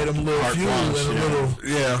a little fuel and a little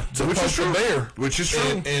to which is true. There, which is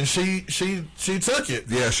true. And she took it.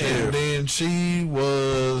 Yeah, she and did. then she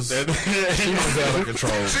was out of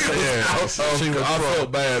control. I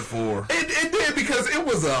felt bad for her. It did, because it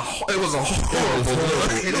was a horrible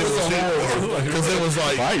because it was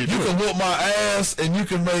like, you can whoop my ass and you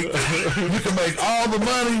can make all the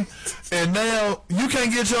money, and now you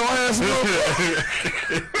can't get your ass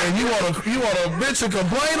whooped, and you want to bitch and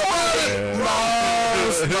complain about it?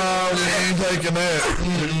 No, we ain't taking that.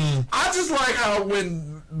 I just like how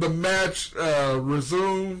when the match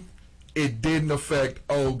resumed, it didn't affect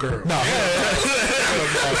old girl. No.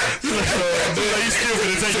 You still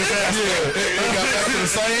gonna take his ass? It got back to the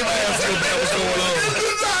same ass that was going on.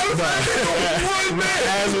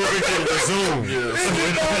 As we can resume.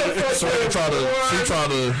 So she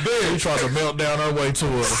tried to melt down her way to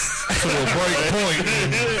a break point.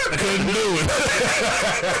 Couldn't do it.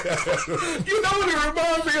 You know what it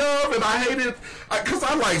reminds me of, and I hate it because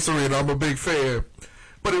I like Serena. I'm a big fan.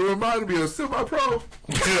 But it reminded me of Semi-Pro. When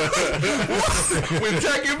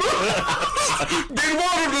Jackie Moon didn't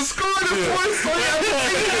want him to score the points, so he had to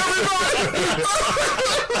beat everybody.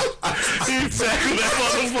 Exactly that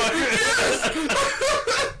motherfucker.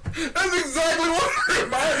 That's exactly what it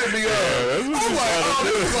reminded me of. I was like, oh,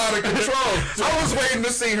 this is out of control. I was waiting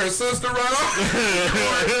to see her sister run off.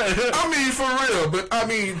 I mean, for real. But, I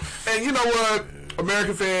mean, and you know what?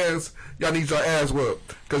 American fans, y'all need your ass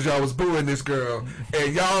whooped because y'all was booing this girl,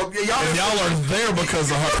 and y'all are there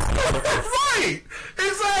because of her. Right,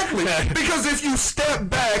 exactly. Because if you step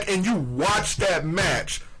back and you watch that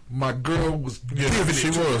match, my girl was giving it. She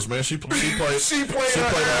was, man. She played her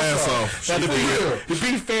ass off. Now, to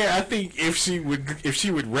be fair, I think if she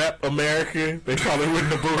would rep America, they probably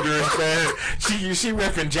wouldn't have booed her as bad. She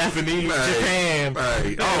repping Japanese, Japan.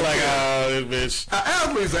 Right. Oh, this bitch. An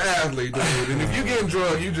athlete's an athlete, dude. And if you getting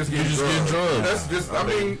drugged, you just get drugged. That's just. I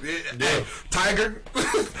mean, Tiger,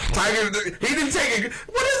 he didn't take it.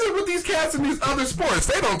 What is it with these cats in these other sports?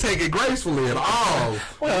 They don't take it gracefully at all.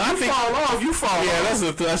 Well, you fall off. Yeah, that's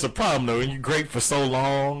a problem though. When you're great for so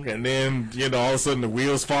long, and then all of a sudden the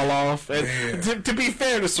wheels fall off. And to be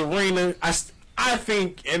fair to Serena, I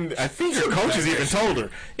think her coaches even told her.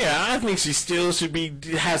 Yeah, I think she still should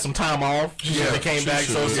have some time off. She should have came back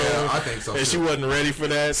so soon. Yeah, I think so. And she wasn't ready for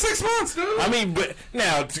that. 6 months, dude. I mean, but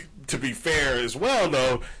now. To be fair as well,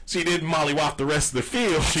 though, she didn't mollywop the rest of the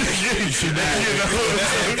field. She did, and she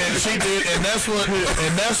did, and that's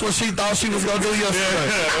what she thought she was gonna do yesterday.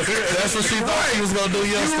 That's what she thought she was gonna do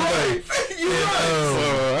yesterday.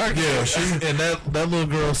 That little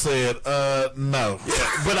girl said, no.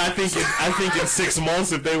 But I think in 6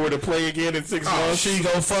 months, if they were to play again in 6 months, she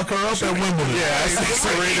gonna fuck her up at Wimbledon. Yeah, I think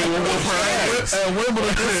Serena will whoop her ass at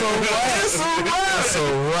Wimbledon. It's a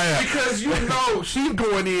wrap. Because she's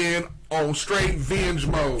going in on straight venge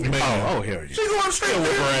mode, man. Oh, hell yeah. She's going straight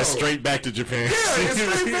whip her ass mode. Straight back to Japan. Yeah, it's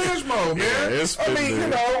straight venge mode, man. Yeah, I mean,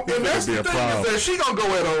 and that's the thing is that she gonna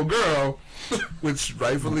go at old girl, which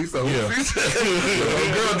rightfully so. Yeah.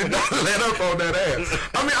 Old girl did not let up on that ass.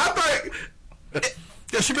 I mean, I think.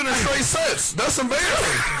 Yeah, she been in straight sets. That's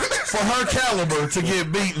embarrassing for her caliber to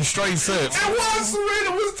get beat in straight sets. And while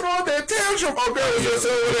Serena was throwing that tantrum, girl was just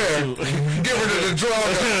over there, give her to the draw.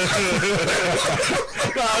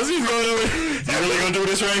 She's going over. You really gonna do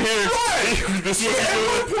this right here? Right. At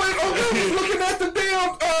one point, girl was looking at the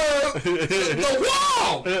damn the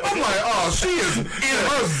wall. I'm like, oh, she is in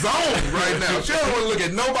her zone right now. She don't want to look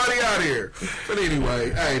at nobody out here. But anyway,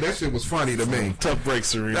 hey, that shit was funny to me. Tough break,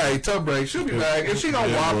 Serena. Hey, tough break. She'll be back, and she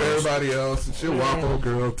gonna whop everybody else, and she'll whop old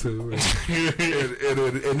girl too,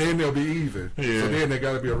 and then they'll be even. So then there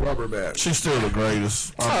got to be a rubber match. She's still the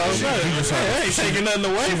greatest. She ain't taking nothing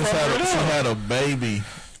away from her. She had a baby.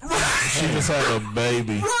 Right. She just had a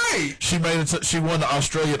baby. Right. She made it. She won the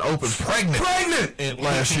Australian Open pregnant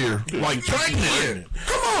last year. Like pregnant.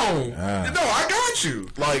 Come on. No, I got you.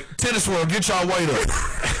 Like tennis world, get y'all weight up.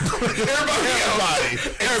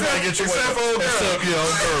 Everybody get your weight up. Except old girl.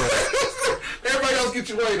 Everybody else get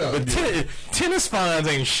your weight up. But tennis fines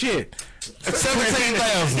ain't shit.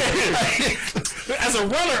 17,000. That's as a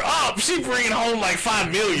runner-up, she bringing home like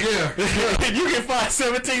 $5 million. Yeah. You can find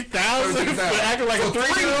 17,000 for acting like a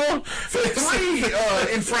 3-year-old for 3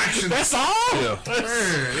 infractions. That's all. Yeah.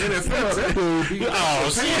 Man, NFL. Oh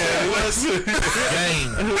shit!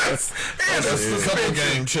 Game. And that's the couple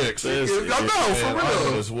game checks. I know, for real.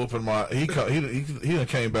 I was whooping my. He done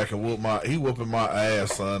came back and whooping my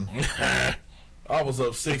ass, son. I was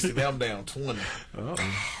up 60, now I'm down 20.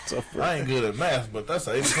 I ain't good at math, but that's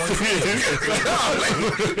 8 points.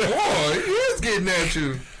 Boy, he is getting at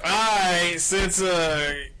you. Alright, since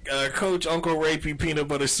Coach Uncle Rapey Peanut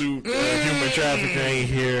Butter Soup human trafficker ain't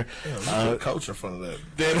here, Coach in front of that.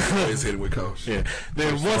 Then always hit it with Coach. Yeah.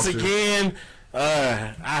 Then once again,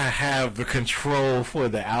 I have the control for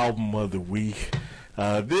the album of the week.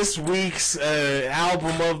 This week's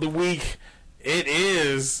album of the week, it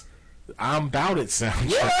is I'm Bout It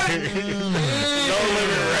soundtrack. No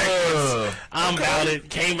Limit Records. I'm Bout It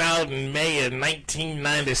came out in May of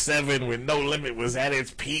 1997 when No Limit was at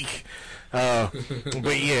its peak.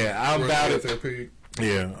 But yeah, I'm Bout It.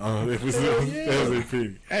 Yeah, it was its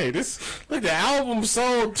peak. Hey, look, the album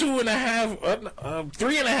sold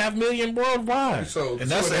 3.5 million worldwide. And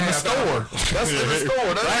that's in the store. That's in the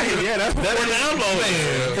store. That's before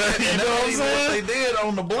download. You know what I'm saying? What they did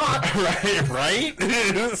on the block. Right?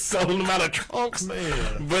 Sold them out of trunks.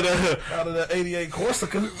 Man. But out of the 88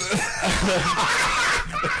 Corsica.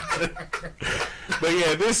 But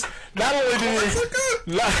yeah, this not only did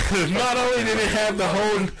it have the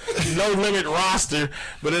whole No Limit roster,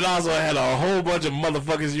 but it also had a whole bunch of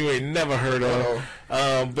motherfuckers you ain't never heard of.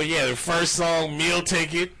 But yeah, the first song, Meal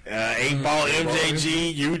Ticket, 8-Ball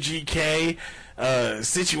MJG, UGK,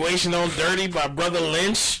 Situation on Dirty by Brother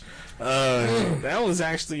Lynch. That was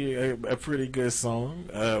actually a pretty good song.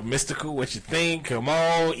 Mystical, What You Think, Come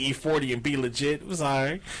On, E40 and Be Legit. It was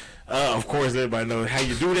alright. Of course, everybody knows how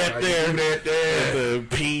you do that there. The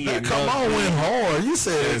P and Come On went hard. You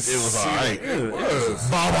said it was alright. It was.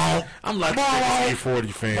 I'm like a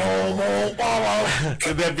E40 fan.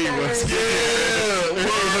 That beat was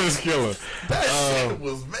it was killer. That shit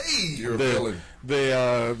was made. You're a villain.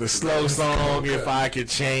 The slow song, If I Could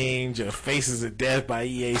Change, Faces of Death by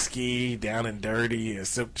E.A. Ski, Down and Dirty,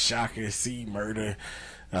 Silk Shocker, C Murder,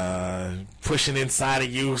 Pushing Inside of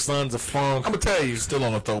You, Sons of Funk. I'm gonna tell you, still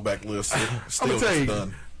on the throwback list. I'm gonna tell you,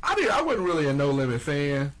 done. I wasn't really a No Limit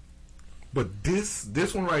fan, but this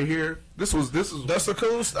one right here, that's a cool. This is the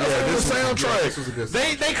soundtrack. This was a good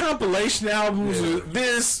they compilation albums.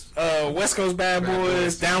 This West Coast Bad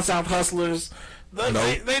Boys, Down South Hustlers.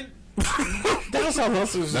 They Down South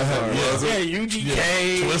Hustlers.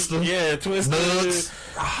 UGK, Twister, Twister, Nuts.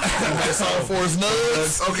 That song for his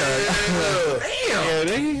Nuts. Okay,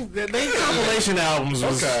 damn. They compilation albums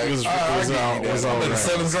was all in the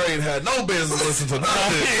 7th grade had no business listening to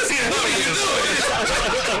nothing.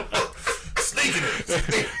 Sneaking it.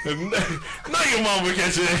 No, your mama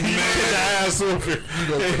catch your ass whooping.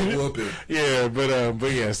 Yeah,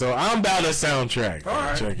 but yeah. So I'm About a soundtrack.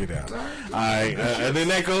 Right. Check it out. All right, and then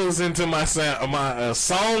that goes into my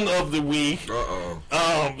song of the week.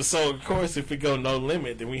 So of course, if we go No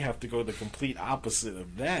Limit, then we have to go the complete opposite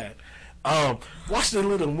of that. Watch the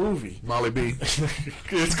little movie Molly B.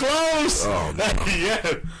 It's close. Oh no.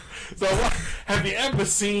 Yeah. So have you ever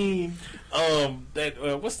seen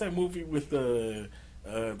that what's that movie with the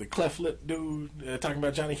cleft lip dude talking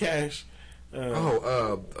about Johnny Cash?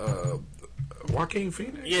 Joaquin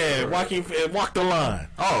Phoenix? Yeah, Joaquin Walk the Line.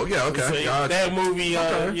 Oh yeah, okay. So that movie,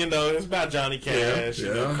 it's about Johnny Cash,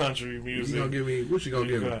 country music. What you gonna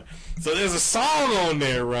give me? So there's a song on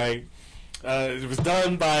there, right? It was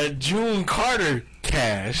done by June Carter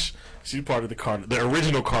Cash. She's part of the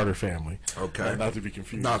original Carter family. Okay. Not to be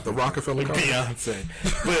confused. Not the Rockefeller Carter. Beyonce.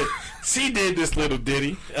 But she did this little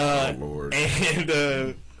ditty. Oh, Lord. And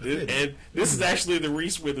this is actually the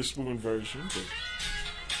Reese Witherspoon version.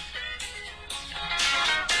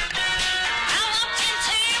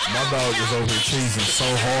 My dog is over here cheesing so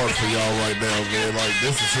hard for y'all right now, man. Like,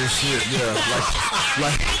 this is his shit. Yeah,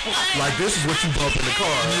 like this is what you bump in the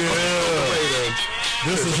car. Yeah.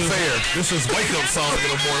 This is fair. This is wake up song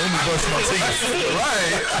in the morning. Let me brush my teeth.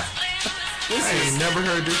 Right. I ain't never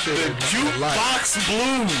heard this shit. The Jukebox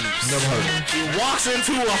Blues. Never heard it. He walks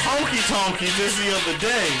into a honky tonky just the other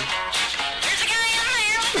day.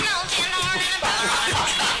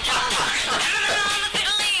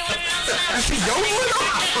 Is he yodeling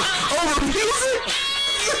over music?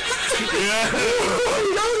 Yeah.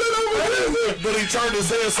 Yodeling over music? But he turned his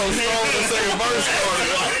head so strong the second verse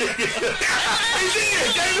started. He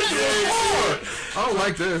did. Gave it to him hard. I don't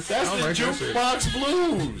like this. That's the Jukebox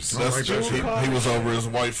Blues. That's he was over his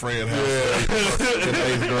white friend house in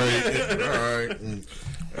 8th grade.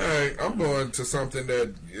 All right, I'm going to something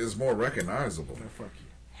that is more recognizable. Fuck you.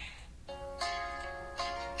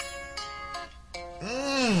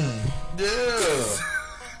 Yeah.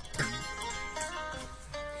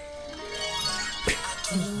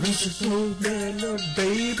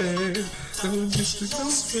 Baby, alright. Tony.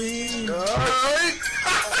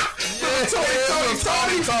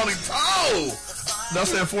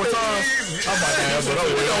 That's that 4 times. I might have, but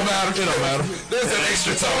it don't matter. It don't matter. There's an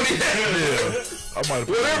extra Tony. Yeah. I might have.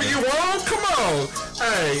 Whatever you want, come on.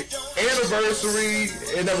 Hey, anniversary,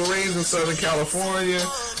 it never rains in Southern California.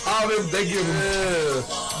 All them, they give them.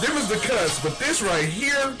 Them is the cuts, but this right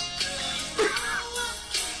here,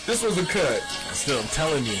 this was a cut. I'm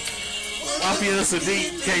telling you. Mafia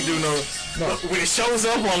Sadiq can't do no. When it shows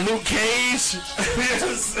up on Luke Cage,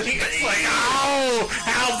 it's like, oh,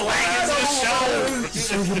 how black is this show?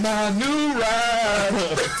 This is my new ride.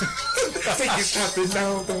 Take it up and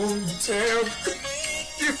down the hotel.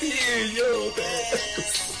 You hear your dad.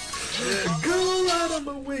 Go out of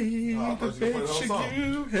my way. I bet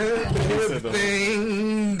you have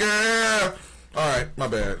everything, girl. All right, my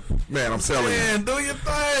bad. Man, I'm selling Man, do your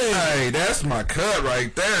thing. Hey, that's my cut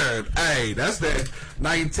right there. Hey, that's that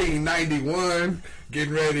 1991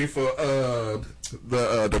 getting ready for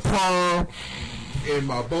the prom in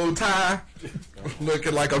my bow tie,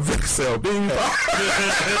 looking like a Vixel bean.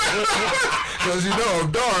 Because you know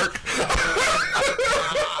I'm dark.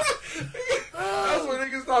 That's when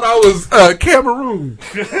niggas thought I was Cameroon.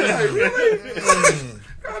 Like, really?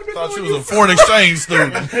 Thought you was a foreign exchange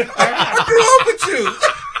student. I grew up with you.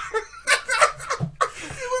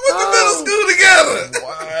 We went to middle school together.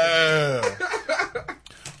 Wow.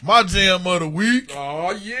 My jam of the week.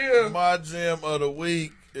 Oh yeah. My jam of the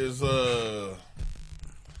week is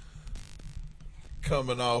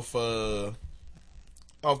coming off the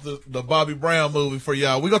Bobby Brown movie for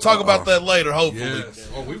y'all. We're gonna talk about that later, hopefully. Yes.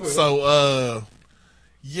 Oh, we will. So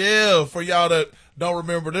yeah, for y'all that don't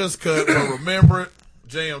remember this cut but remember it,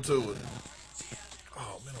 jam to it.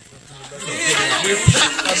 Oh man,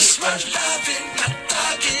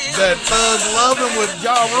 that Thug Lovin' with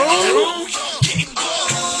Ja Rule.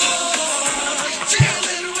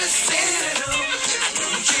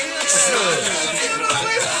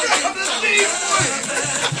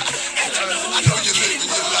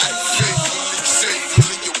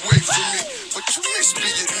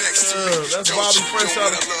 That's Bobby fresh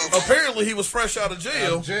out of. Apparently, he was fresh out of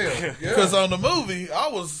jail. Because on the movie, I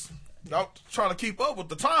was trying to keep up with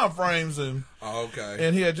the time frames, and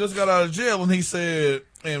and he had just got out of jail, and he said,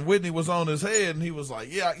 and Whitney was on his head, and he was like,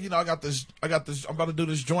 "Yeah, you know, I got this. I'm about to do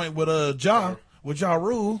this joint with Ja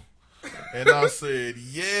Rule." And I said,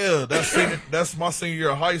 "Yeah, that's my senior year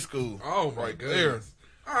of high school." Oh my goodness.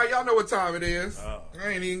 All right, y'all know what time it is. I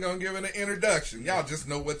ain't even gonna give it an introduction. Y'all just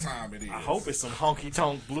know what time it is. I hope it's some honky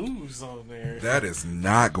tonk blues on there. That is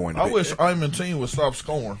not going to I be. wish I'm in team would stop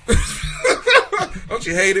scoring. Don't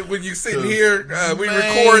you hate it when you sitting here, we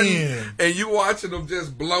recording, and you watching them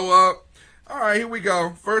just blow up? All right, here we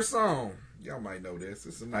go. First song. Y'all might know this.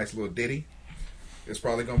 It's a nice little ditty. It's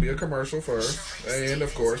probably going to be a commercial first. And,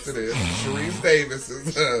 of course, it is. Sharice Davis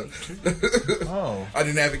is... I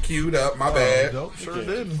didn't have it queued up. My bad. Nope, sure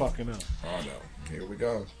didn't. Fucking up. Oh, no. Here we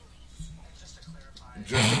go.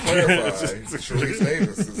 Just to clarify, Sharice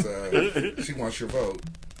Davis is... she wants your vote.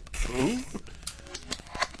 Ooh.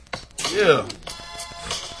 Yeah.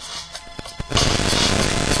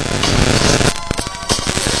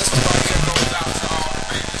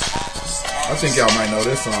 I think y'all might know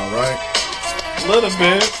this song, right? A little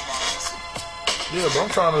bit. Yeah, but I'm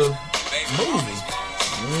trying to move me.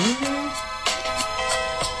 Mm-hmm.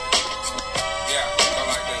 Yeah, go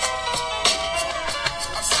like this.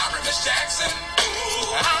 I'm sorry, Miss Jackson.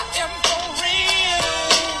 I am for real.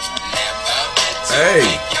 Hey,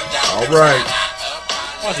 all right.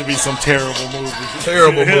 Watch it be some terrible movie.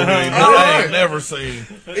 Terrible movie. I ain't never seen.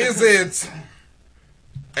 Is it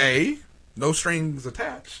A, No Strings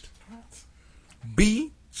Attached?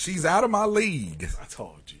 B, She's Out of My League? I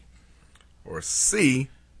told you. Or C,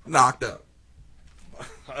 Knocked Up?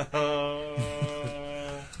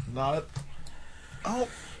 Not. Oh,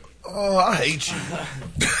 I hate you.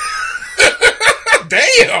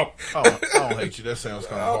 Damn. I don't hate you. That sounds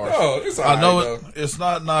kind of harsh. No, it's all I know right, it's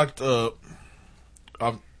not Knocked Up.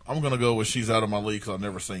 I'm gonna go with She's Out of My League because I've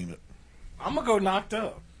never seen it. I'm gonna go Knocked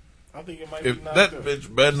Up. I think it might be Knocked that Up.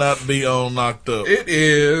 bitch better not be on Knocked Up. It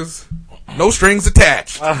is No Strings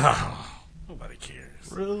Attached. Oh,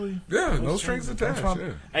 Really? Yeah, no strings attached.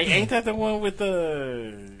 Yeah. Hey, ain't that the one with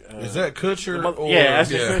the? Is that Kutcher?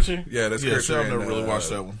 Ashton Kutcher. Yeah, that's Yeah, Kutcher. I've never really watched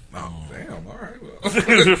that one. Oh, damn! All right, well.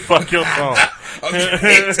 Fuck your song. I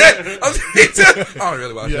don't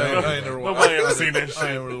really watch that. I ain't never watched. Nobody ever seen that shit.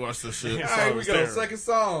 I ain't really watched this shit. All right, we go. Second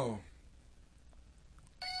song.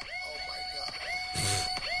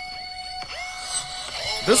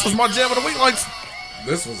 This was my jam of the week. Like,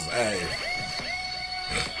 this was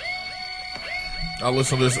I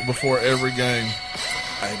listen to this before every game.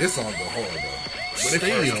 Hey, this song go hard though. When it Still.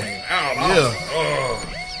 first came out, I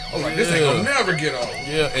was like, this ain't gonna never get old.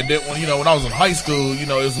 Yeah, and then when I was in high school,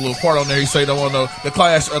 there's a little part on there. He say, "I want the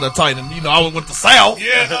Clash of the Titan." I went to South.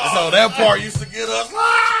 Yeah. So that part used to get us.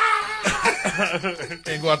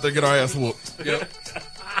 And go out there and get our ass whooped. Yep.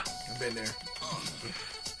 I've been there.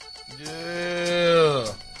 Yeah.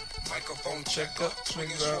 Microphone checker, swing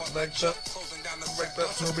out, leg up, break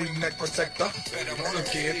up, so be neck protector. On the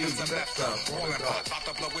kid, is the next up.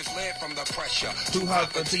 Too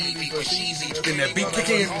hot for TV, for cheesy. Then that beat kick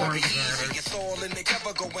in.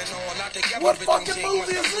 What fucking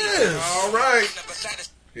movie is this? All right.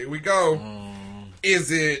 Here we go. Is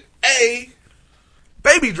it A,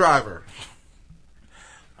 Baby Driver?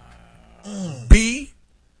 B,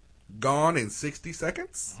 Gone in 60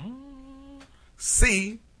 Seconds?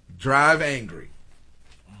 C, Drive Angry?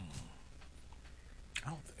 I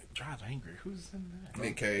don't think Drive Angry. Who's in that?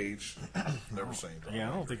 Nick Cage. Never seen Drive. Yeah,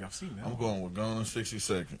 I don't think I've seen that. I'm going with Gone in 60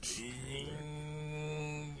 Seconds.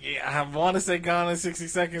 Yeah, I want to say Gone in 60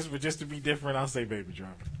 Seconds, but just to be different, I'll say Baby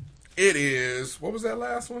Driver. It is. What was that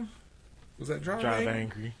last one? Was that Drive Angry?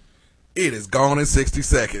 Angry. It is Gone in 60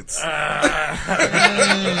 Seconds.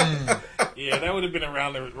 Yeah, that would have been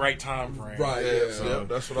around the right time frame. Right, yeah. So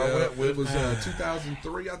that's what I went with. It was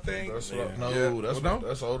 2003, I think. That's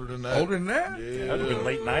that's older than that. Older than that? Yeah. That would have been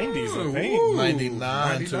late 90s, I think. Ooh,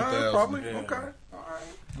 99, 2000. Probably. Yeah. Okay.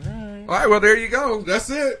 All right, well, there you go. That's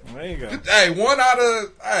it. There you go. Hey,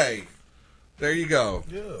 hey, there you go.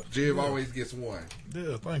 Yeah. Jiv always gets one.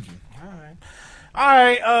 Yeah, thank you. All right.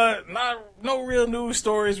 No real news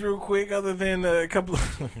stories real quick other than a couple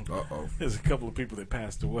of there's a couple of people that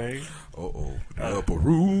passed away. The upper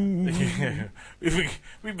room. Yeah.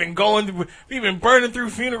 We've been burning through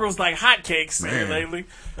funerals like hotcakes lately.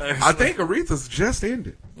 I think Aretha's just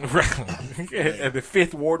ended. Right. At the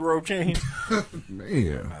fifth wardrobe change.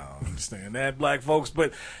 Man. I understand that, black folks,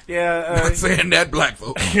 but yeah. Not saying that, black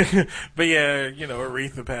folks. But yeah,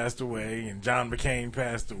 Aretha passed away and John McCain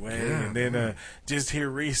passed away. Yeah. And then just here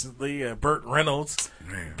recently, Burt Reynolds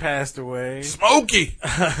passed away. Smokey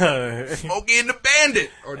and the Bandit,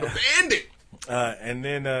 or the Bandit. And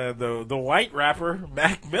then the white rapper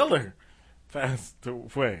Mac Miller passed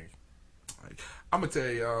away. I'm gonna tell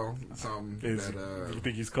y'all something. You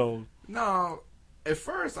think he's cold? No. At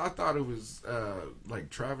first, I thought it was like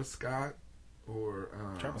Travis Scott or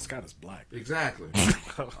Travis Scott is black. Exactly.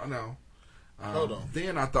 I know. Hold on.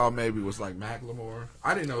 Then I thought maybe it was like Macklemore.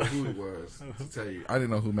 I didn't know who it was. To tell you, I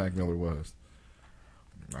didn't know who Mac Miller was.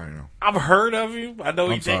 I don't know. I've heard of him. I know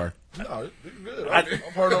I'm sorry. No, it's good. I've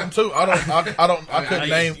heard of him too. I couldn't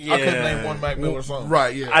name one Mac Miller song.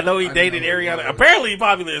 Right. Yeah. I know he dated Ariana. Apparently, he's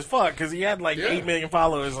popular as fuck because he had like 8 million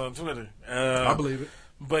followers on Twitter. I believe it.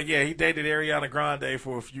 But yeah, he dated Ariana Grande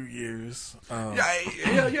for a few years.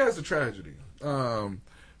 It's a tragedy.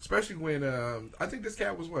 Especially when I think this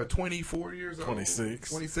cat was 24 years old.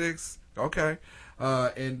 26. Okay.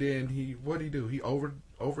 And then what did he do? He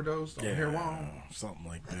overdosed on heroin. Something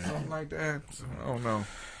like that. I don't know.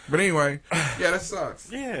 But anyway, yeah, that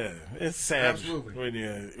sucks. Yeah, it's sad. Absolutely. when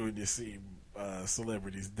you see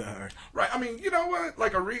celebrities die. Right. I mean, you know what?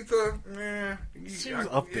 Like Aretha, she was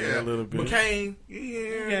up there a little bit. McCain,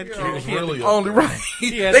 really only right.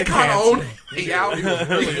 They kind of owned me out. He was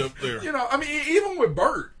really up there. I mean, even with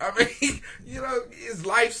Burt, I mean, his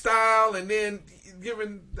lifestyle, and then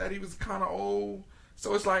given that he was kind of old.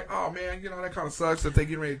 So it's like, oh man, that kind of sucks that they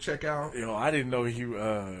getting ready to check out. I didn't know I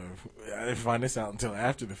didn't find this out until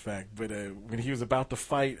after the fact, but when he was about to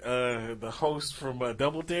fight the host from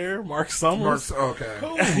Double Dare, Mark Summers.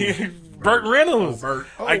 Okay. Burt Reynolds. Burt.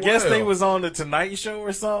 I guess they was on the Tonight Show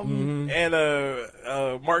or something, and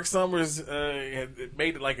Mark Summers had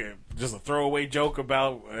made it like just a throwaway joke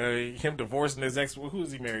about him divorcing his ex. Who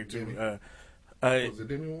was he married to? Was it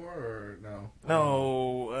Demi Moore or no?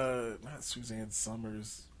 No, not Suzanne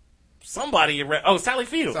Summers. Somebody Sally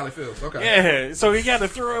Fields. Sally Fields, okay. Yeah, so he got a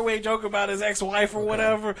throwaway joke about his ex-wife or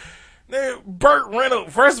whatever. Burt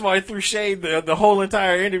Reynolds, first of all, he threw shade the whole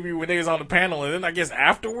entire interview when they was on the panel, and then I guess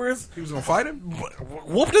afterwards he was gonna fight him.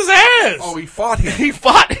 Whooped his ass. Oh, he fought him. He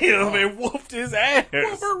fought him and whooped his ass.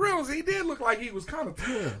 Well, Burt Reynolds, he did look like he was kind of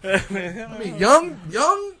tough. I mean, young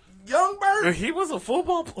Burt. He was a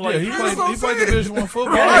football player. Yeah, he played Division I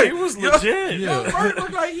football. Yeah, he was legit. Young Burt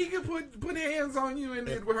looked like he could put hands on you and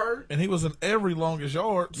it would hurt. And he was in every longest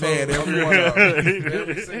yard. So Man,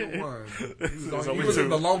 every single one. He was in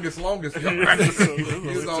the longest yard. He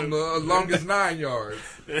was on the longest 9 yards.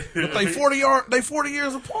 But they 40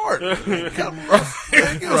 years apart.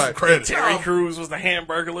 Right. Credit. Terry Crews was the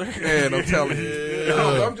Hamburglar. Man, I'm telling you.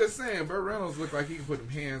 No, I'm just saying, Burt Reynolds looked like he could put them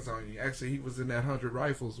hands on you. Actually, he was in that 100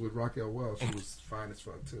 Rifles with Raquel Welch. He was fine as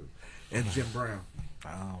fuck too. And Jim Brown.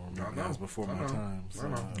 I don't remember. That was before my time. So. I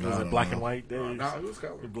Was it black and white days? No, it was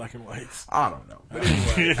color. Black and white. I don't know. But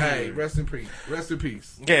anyway, hey, rest in peace. Rest in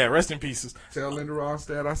peace. Yeah, rest in pieces. Tell Linda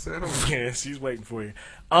Ronstadt I said hello. Yeah, she's waiting for you.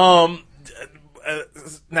 Now,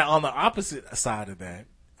 on the opposite side of that,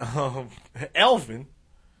 Elvin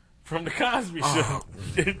from the Cosby Show,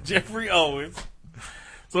 Jeffrey Owens.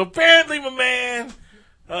 So apparently, my man.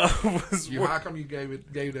 How come you gave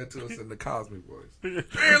that to us in the Cosby voice?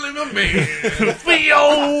 Apparently, my man.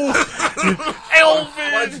 Theo,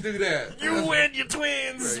 Elvin. Why'd you do that? You and your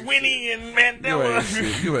twins, Winnie and Mandela.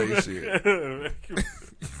 You ain't shit.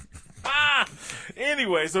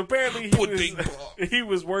 Anyway, so apparently he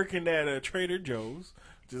was working at a Trader Joe's,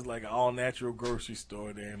 just like an all-natural grocery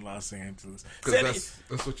store there in Los Angeles. Because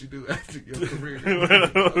that's what you do after your career.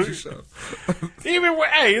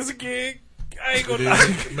 Hey, it's a gig. I ain't gonna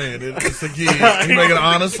man, it's a gig. He making an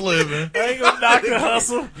honest living. I ain't gonna knock the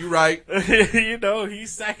hustle. You right. You know,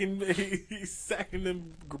 he's sacking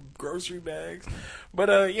them grocery bags.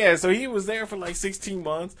 But yeah, so he was there for like 16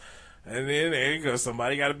 months. And then there you go.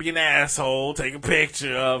 Somebody got to be an asshole, take a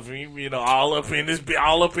picture of him, you know, all up in the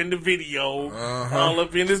video, all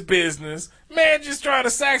up in his business. Man, just trying to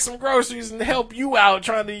sack some groceries and help you out,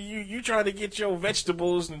 trying to get your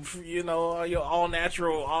vegetables and, you know, your all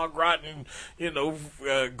natural, all gratin, you know,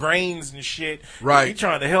 grains and shit. Right. He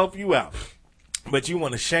trying to help you out, but you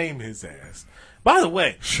want to shame his ass. By the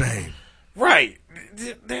way, shame. Right.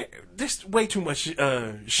 There's way too much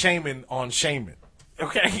shaming on shaming.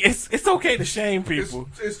 Okay, it's okay to shame people.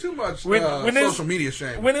 It's too much social media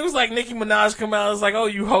shaming. When it was like Nicki Minaj come out, it was like, oh,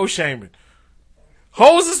 you hoe shaming.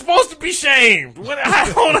 Hoes are supposed to be shamed.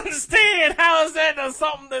 I don't understand. How is that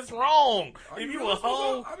something that's wrong? If you a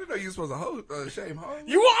hoe, I didn't know you were supposed to shame hoes.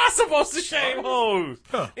 You are supposed to shame hoes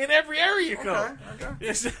in every area you come. Okay.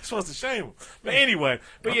 You're supposed to shame them. But anyway,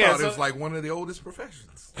 I thought it was like one of the oldest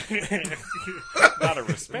professions. Not a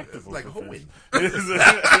respectable. It's like hoeing.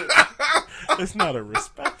 It's not a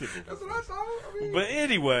respectable. That's what I thought. But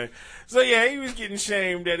anyway, so yeah, he was getting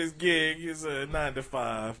shamed at his gig. His 9 to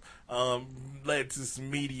 5. Led to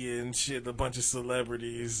some media and shit, a bunch of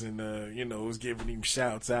celebrities, and you know, was giving him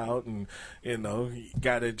shouts out, and you know, he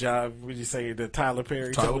got a job. Would you say the Tyler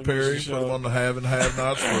Perry? Tyler Perry put him on the have and have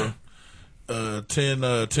nots for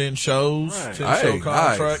 10 shows, Right. 10 show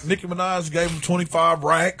contract. Nice. Nicki Minaj gave him 25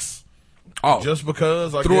 racks. Oh, just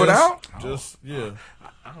because I threw guess. it out. Just yeah.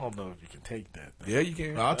 I don't know if you can take that. Yeah, you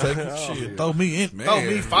can. I'll take it. Shit, yeah. throw me in. Man, Throw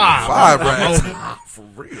me 5. 5 racks. For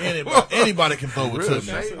real. Anybody can throw it to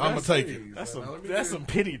me. I'm gonna take it. That's some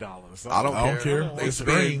pity dollars. I don't care. They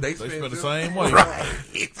spend the same way. Right.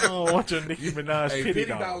 I don't want your Nicki Minaj Hey, pity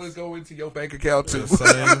 $50 dollars. go into your bank account too. The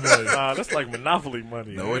same way. Nah, that's like Monopoly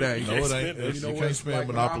money. No, it ain't. No, it ain't. It. You can't spend like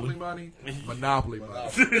Monopoly. money. Monopoly money.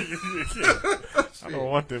 I don't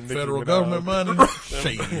want them Nicki Federal Minaj. government money.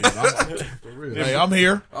 Shit. Hey, I'm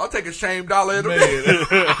here. I'll take a shame dollar in a minute.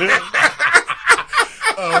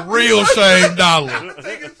 A real shame dollar.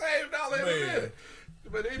 Take a shame dollar in a minute.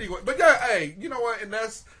 But anyway, but yeah, hey, you know what? And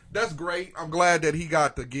that's great. I'm glad that he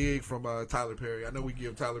got the gig from Tyler Perry. I know we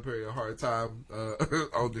give Tyler Perry a hard time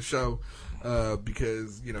on the show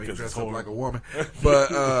because you know he dressed up like a woman. But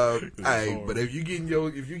hey, but if you're getting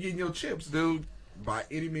your chips, dude, by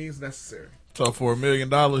any means necessary. So for $1 million,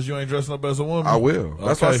 you ain't dressing up as a woman? I will.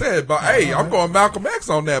 That's what I said. But hey, I'm going Malcolm X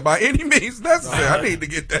on that. By any means necessary, I need to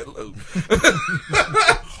get that loot.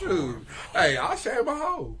 Dude, hey, I'll share my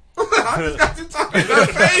hoe. I just got you talking about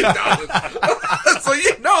 $8. So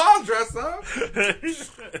you know I'll dress up.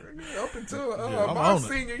 Up until my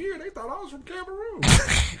senior year, they thought I was from Cameroon.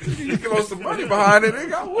 You throw some money behind it,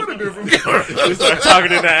 nigga. I would have been from Cameroon. We start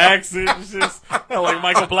talking in the accent. It's just like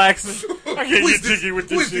Michael Blackson. I can't get jiggy with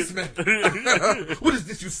this shit. What is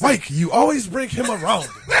this you say? Mike, you always bring him around.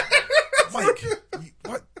 Mike,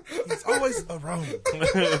 what? He's always around.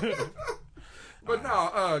 But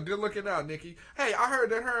no, good looking out, Nikki. Hey, I heard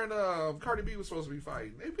that her and Cardi B was supposed to be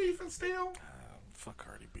fighting. They beefing still? Fuck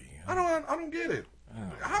Cardi B. I don't get it.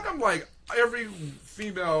 How come like every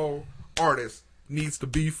female artist needs to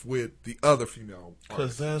beef with the other female artist?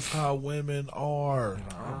 Because that's how women are.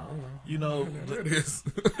 You know, There it is.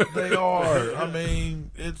 they are. I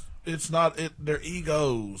mean, it's not their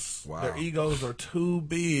egos. Wow. Their egos are too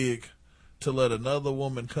big to let another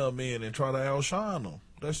woman come in and try to outshine them.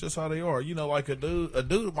 That's just how they are. You know, like a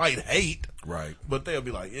dude might hate, right? But they'll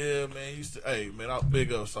be like, yeah, man, hey, man, I'll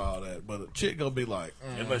big ups all that. But a chick gonna be like,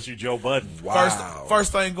 unless you Joe Budden. Wow.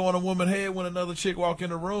 First thing going to woman head when another chick walk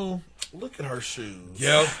in the room, look at her shoes.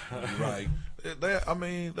 Yep. Right. I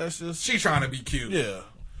mean, that's just she trying to be cute. Yeah.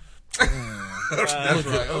 That's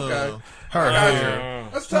right. Okay. Her hair.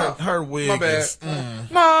 That's tough. Her wig. My bad. Is,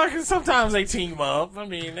 No, because sometimes they team up. I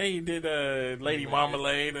mean, they did Lady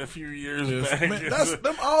Marmalade a few years back. Man, that's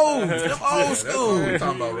them old school. That's what we're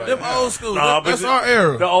talking about right them now. old school. Nah, That's our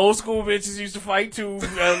era. The old school bitches used to fight too.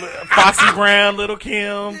 Foxy Brown, Little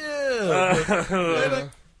Kim. Yeah.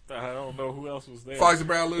 I don't know who else was there. Foxy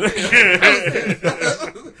Brown, Little Kim.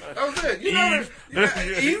 That was it.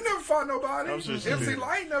 You never fought nobody. I'm sure she MC did.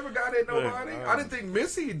 Light never got at nobody. I didn't think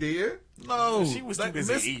Missy did. No, She was too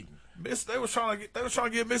busy eating. They was trying to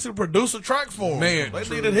get Missy to produce a track for them. Man, they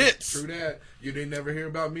true. needed hits. True that. You didn't never hear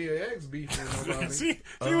about Mia X beefing nobody.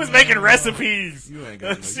 She was making recipes. You ain't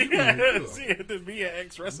got She had the Mia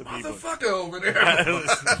X recipe. Motherfucker over there.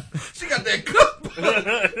 She got that cookbook.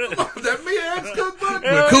 That Mia X cookbook.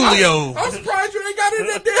 With Coolio. I'm surprised you ain't got it in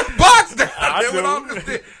that damn box down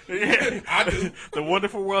there. Yeah. I do. The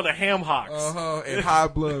Wonderful World of Ham Hocks. And high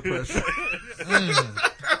blood pressure.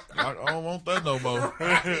 I don't want that no more.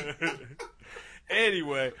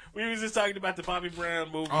 Anyway, we was just talking about the Bobby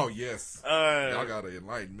Brown movie. Oh yes, y'all gotta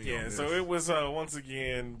enlighten me. Yeah, on so this. it was once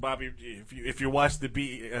again Bobby. If you watch the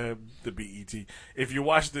BET, if you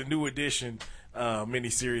watch the New Edition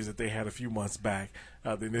miniseries that they had a few months back,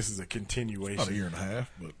 then this is a continuation. About a year and a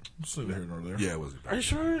half, but it's neither here nor there. Yeah, it was. Are you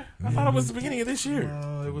sure? I thought it was the beginning of this year.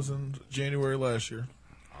 It was in January last year.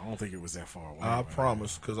 I don't think it was that far away. I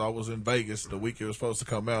promise, because I was in Vegas the week it was supposed to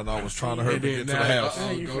come out, and I was trying to hurry to get to the house.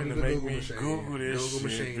 You go to finna the make Google me machine. Google this Google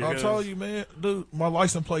shit. machine. I'll tell you, man, dude, my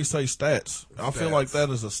license plate say stats. I feel like that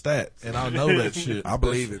is a stat, and I know that shit. I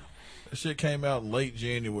believe it. That shit came out in late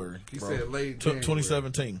January. He bro. said late January.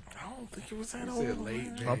 2017. I don't think it was that He old. said late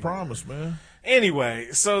I January. promise, man. Anyway,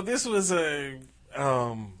 so this was a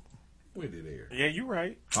When did it air? yeah, you're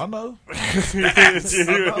right. I know. That's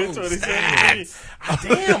what he said.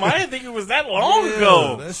 Damn, I didn't think it was that long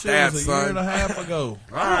ago. That shit was a year son. and a half ago.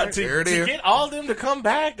 All right, there it to is. get all of them to come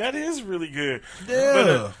back, that is really good.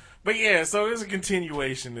 Yeah. But yeah, so it's a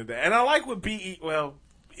continuation of that. And I like what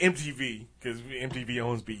MTV, because MTV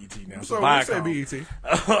owns BET now. So Viacom. we say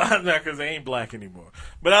BET. Not because they ain't black anymore.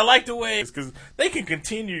 But I like the way, because they can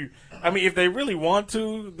continue. I mean, if they really want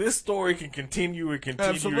to, this story can continue and continue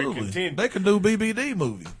and Absolutely. continue. They can do BBD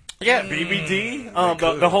movie. Yeah, BBD,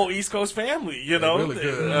 the whole East Coast family, you know. Really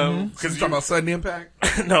good. Because You talking about sudden impact?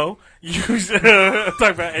 no, you talk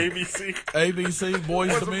about ABC. ABC,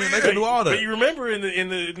 Boys to Men, they can do all But that. you remember in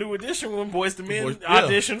the New Edition when Boys to Men yeah.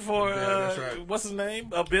 auditioned for that's right. what's his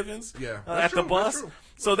name, Bivens, Yeah, at that's the true, bus. that's true.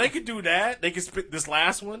 So they could do that. They could spin this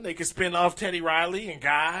last one. They could spin off Teddy Riley and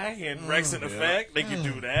Guy and Rex and Effect. They could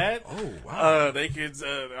do that. Oh, wow. They could.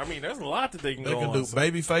 I mean, there's a lot that they can They go can on. do So-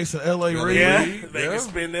 Babyface and L.A. Reid. yeah, Reid, they yeah. can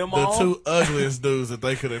spin them The all. two ugliest dudes that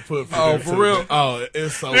they could have put for Oh, them for two. real? Oh,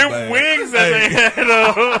 it's so Them bad. wings that they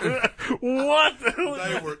had. What?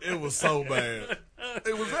 It was so bad.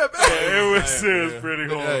 It was that bad. Yeah, it was man. pretty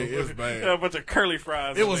horrible. Hey, it's bad. Yeah, a bunch of curly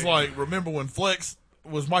fries. It on was there. like, remember when Flex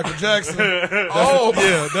was Michael Jackson? Oh,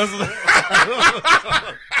 yeah, that's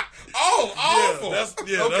what, awful. that's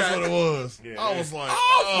what it was. Yeah, I was like,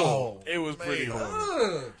 Awful. it was pretty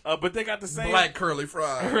horrible. But they got the same Black curly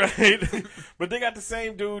fries. right? But they got the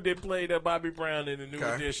same dude that played Bobby Brown in the New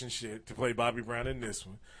Okay. Edition shit to play Bobby Brown in this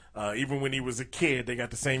one. Even when he was a kid, they got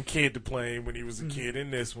the same kid to play him when he was a kid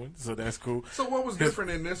in this one, so that's cool. So what was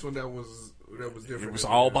different in this one that was different? It was in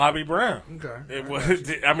all this? Bobby Brown. Okay. It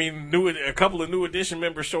was. I mean, a couple of New Edition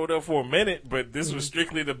members showed up for a minute, but this was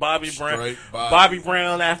strictly the Bobby Brown. Straight Bobby. Bobby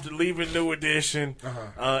Brown after leaving New Edition,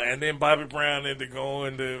 Uh-huh. and then Bobby Brown into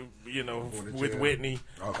going to with jail. Whitney,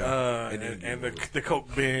 Okay. and the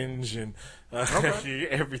coke binge and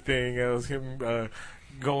everything else. Him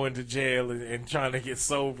going to jail and trying to get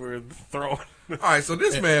sober and throwing. All right, so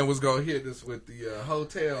this man was gonna hit us with the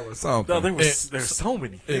hotel or something. No, there's so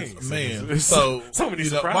many things. Man, There's so many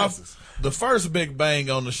you know, surprises. the first big bang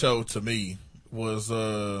on the show to me was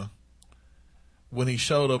when he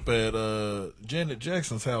showed up at Janet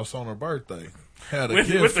Jackson's house on her birthday. Had a with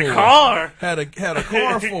gift the for car. her. Had a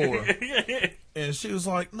car for her. And she was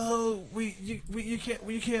like, "No, you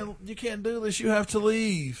can't do this. You have to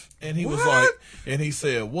leave." And he was like, and he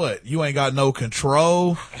said, "What? You ain't got no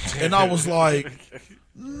control?" And I was like,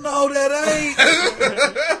 "No, that ain't."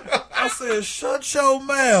 I said, "Shut your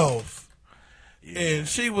mouth." Yeah. And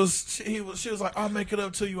she was like, "I'll make it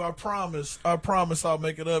up to you. I promise. I'll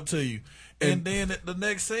make it up to you." And then at the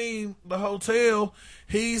next scene, the hotel,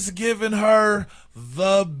 he's giving her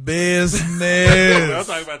the business. I'm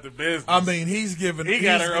talking about the business. I mean, he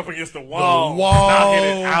got her up against the wall.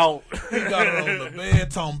 Knocking it out. He got her on the bed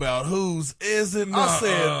talking about whose is it? I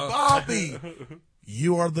said, Bobby,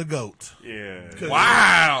 you are the GOAT. Yeah.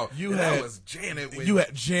 Wow. That was Janet. You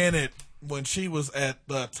had Janet when she was at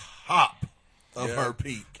the top of her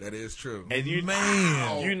peak. That is true. And you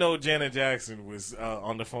know Janet Jackson was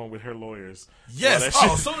on the phone with her lawyers. Yes. As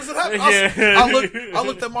soon as it happened, I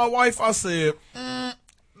looked at my wife. I said,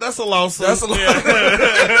 "That's a lawsuit." That's a lawsuit.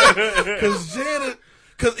 Because Janet,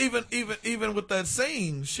 even with that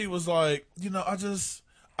scene, she was like,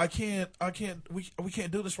 I can't. We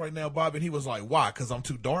can't do this right now, Bob. And he was like, "Why? Because I'm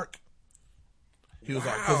too dark." He was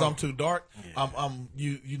like, "Because I'm too dark. Yeah.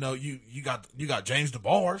 You got James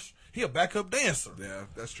DeBarge. He a backup dancer. Yeah,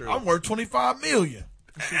 that's true. I'm worth $25 million.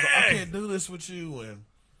 She's like, I can't do this with you." And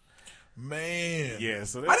man, yeah.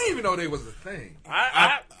 So I didn't even know they was a thing.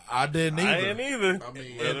 I didn't either. I didn't either. I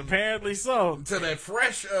mean, but apparently so. To that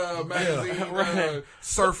Fresh magazine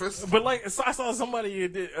surface. But so I saw somebody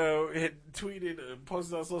had tweeted,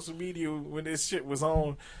 posted on social media when this shit was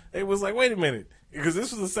on. It was like, wait a minute, because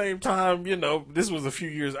this was the same time. This was a few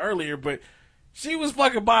years earlier, but she was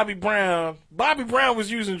fucking Bobby Brown. Bobby Brown was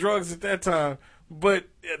using drugs at that time. But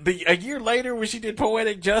a year later, when she did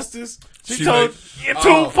Poetic Justice, she told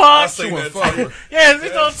Tupac. She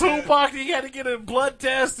told Tupac he had to get a blood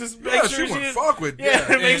test to make sure she didn't fuck with.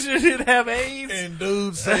 make sure she didn't have AIDS. And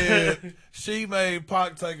dude said she made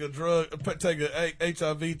Pac take a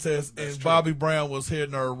HIV test, and Bobby Brown was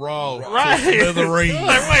hitting her raw to smithereens.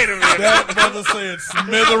 Like, wait a minute, that brother said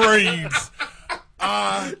smithereens.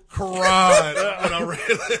 I cried when I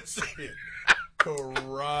read that shit.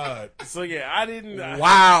 Cried. So yeah, I didn't.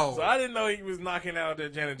 Wow. So I didn't know he was knocking out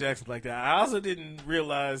that Janet Jackson like that. I also didn't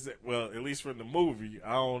realize that. Well, at least from the movie,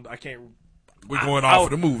 I can't. We're going off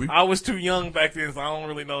of the movie. I was too young back then, so I don't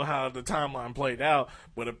really know how the timeline played out.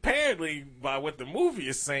 But apparently, by what the movie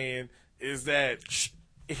is saying, is that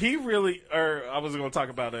he really, or I was going to talk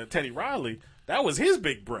about Teddy Riley. That was his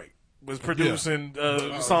big break. Was producing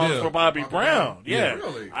songs for Bobby Brown. Yeah.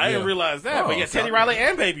 Really? I didn't realize that. But Teddy Riley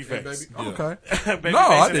and Babyface. Okay.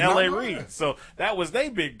 Babyface and L.A. Reid. So that was they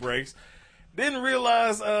big breaks. Didn't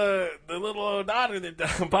realize the little old daughter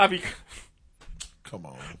that Bobby... Come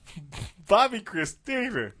on. Bobby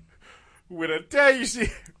Christina. When I tell you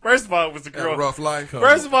first of all, it was the girl. Rough Life.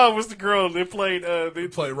 First of all, it was the girl that played. They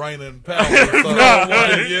played Rain and Power.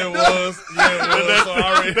 Yeah, it was.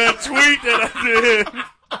 That tweet that I did.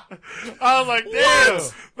 I was like, damn,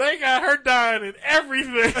 they got her dying and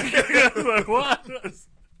everything. I was like, what?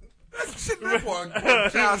 That one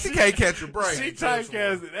child, she can't catch a break. She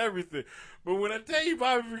typecast and everything. But when I tell you,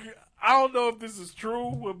 Bobby, I don't know if this is true,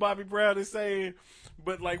 what Bobby Brown is saying,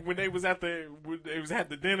 but like when they was at the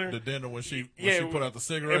dinner. The dinner when she put out the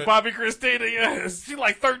cigarette. And Bobby Christina, she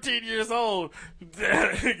like 13 years old.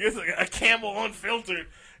 Gets a Camel unfiltered.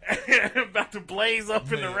 About to blaze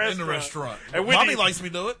up in the restaurant. And Bobby likes me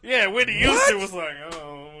do it. Yeah, Whitney Houston was like,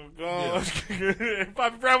 oh, God. Yeah.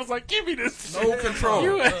 Bobby Brown was like, give me this. No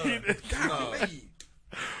control.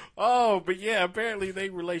 Oh, but yeah, apparently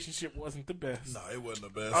their relationship wasn't the best. No, it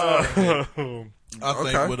wasn't the best. I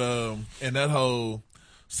think with and that whole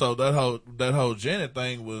Janet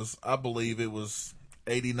thing was, I believe it was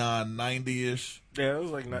 89, 90-ish. Yeah, it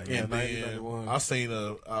was like 90, 91. I seen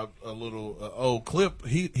a little old clip.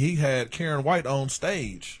 He had Karen White on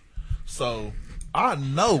stage, so I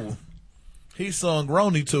know he sung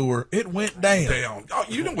 "Ronnie" to her. It went down. Oh,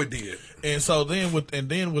 you know it did. And so then with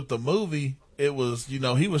the movie, it was,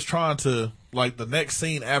 he was trying to, like, the next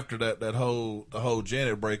scene after the whole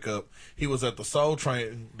Janet breakup. He was at the Soul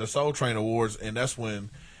Train Awards, and that's when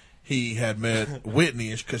he had met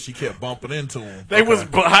Whitney because she kept bumping into him.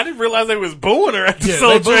 I didn't realize they was booing her at the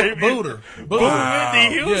Soul Train. Booed her. Wow.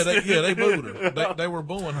 Whitney Houston. They booed her. They were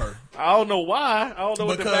booing her. I don't know why. I don't know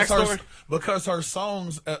what the backstory. Because her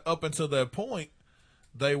songs up until that point,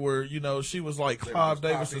 they were, she was like Clive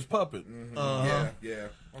Davis's puppet. Mm-hmm. Yeah.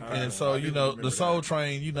 And so the Soul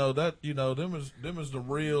Train, them is the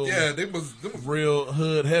real them was real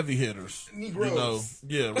hood heavy hitters. Negroes.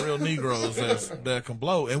 Real Negroes that can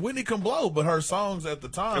blow. And Whitney can blow, but her songs at the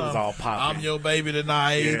time, it was all pop. I'm Your Baby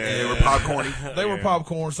Tonight. Yeah, they were popcorny. They were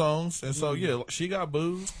popcorn songs, and so she got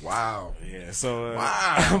booed. Wow. Yeah. So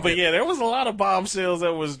wow. But there was a lot of bombshells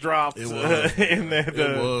that was dropped. It was. In that.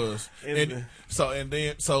 It was. So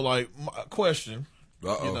my question.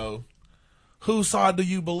 Whose side do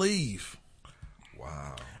you believe?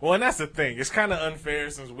 Wow. Well, and that's the thing. It's kind of unfair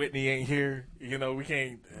since Whitney ain't here. We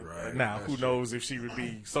can't. Right. Now, who knows if she would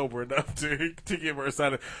be sober enough to give her a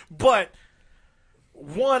side. But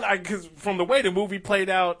because from the way the movie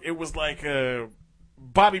played out, it was like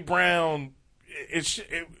Bobby Brown. It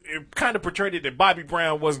kind of portrayed it that Bobby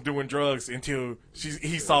Brown wasn't doing drugs until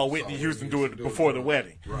he saw Whitney Houston do it before the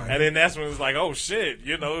wedding. Right. And then that's when it was like, oh shit,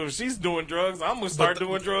 if she's doing drugs, I'm going to start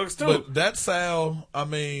doing drugs too. But that Sal,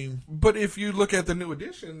 But if you look at the New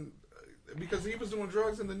Edition, because he was doing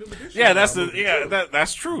drugs in the New Edition. Yeah,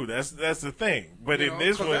 that's true. That's the thing. But in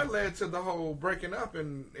this one, that led to the whole breaking up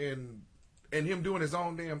and him doing his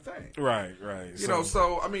own damn thing. Right.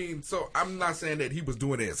 So I'm not saying that he was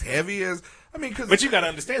doing it as heavy as, but you got to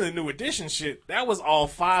understand the New Edition shit, that was all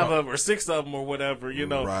 5 of them or 6 of them or whatever,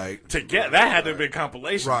 Right. That had to have been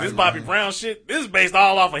compilation. Right, this Bobby Brown shit, this is based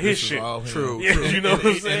all off of his shit. True. You know what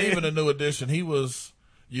I'm saying? And even the New Edition, he was,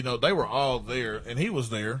 they were all there, and he was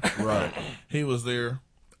there. Right. He was there.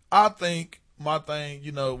 I think my thing,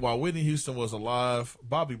 while Whitney Houston was alive,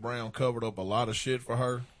 Bobby Brown covered up a lot of shit for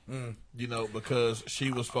her. Because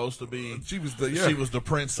she was supposed to be, she was the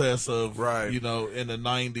princess of, in the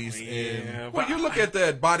 90s. And you look at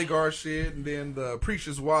that Bodyguard shit, and then the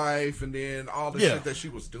Preacher's Wife, and then all the shit that she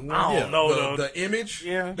was doing. I don't know the image.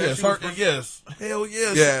 Yeah. Yes, hell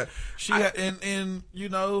yes. Yeah. She had, and I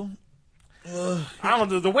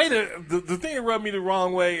don't know. The way the thing that rubbed me the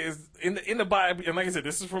wrong way is in the Bobby, and like I said,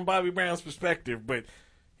 this is from Bobby Brown's perspective, but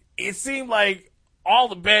it seemed like all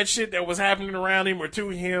the bad shit that was happening around him or to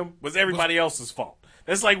him was everybody else's fault.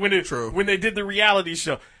 That's like when they did the reality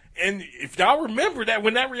show. And if y'all remember that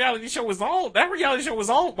when that reality show was on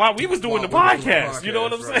while we was doing the podcast. You know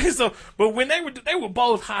what I'm saying? So, but when they were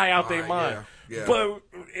both high out their mind. Yeah. But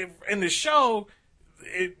in the show,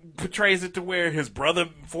 it portrays it to where his brother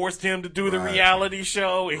forced him to do the reality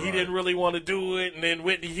show, and he didn't really want to do it, and then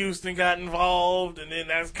Whitney Houston got involved, and then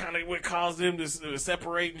that's kind of what caused him to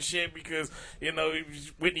separate and shit, because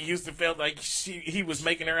Whitney Houston felt like he was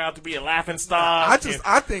making her out to be a laughing stock. I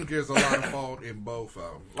think there's a lot of fault in both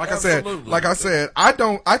of them. Like I said, I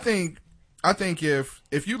think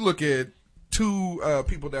if you look at two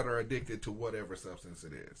people that are addicted to whatever substance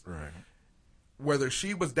it is, right, whether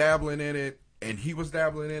she was dabbling in it and he was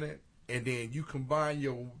dabbling in it, and then you combine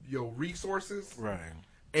your resources, right,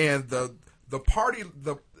 and the party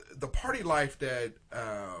life that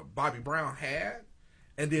Bobby Brown had,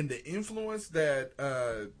 and then the influence that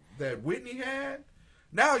Whitney had,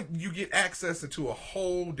 now you get access to a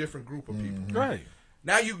whole different group of people, right.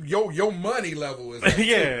 Now your money level is up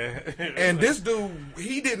too. And this dude,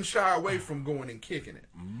 he didn't shy away from going and kicking it.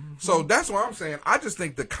 Mm-hmm. So that's what I'm saying. I just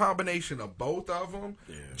think the combination of both of them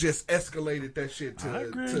just escalated that shit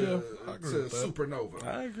to supernova.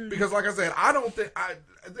 I agree. Because like I said, I don't think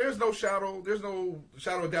there's no shadow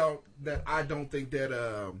of doubt that I don't think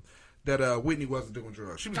that Whitney wasn't doing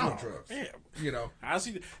drugs. She was doing drugs. Yeah. I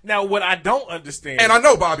see. Now, what I don't understand, and I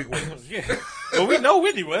know Bobby was. Well, we know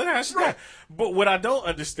Whitney was. Right. But what I don't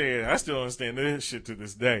understand, I still don't understand this shit to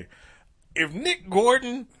this day. If Nick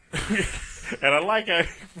Gordon, and I like how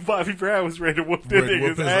Bobby Brown was ready to whoop that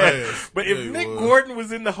nigga's ass. But if Nick Gordon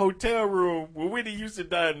was in the hotel room when Whitney Houston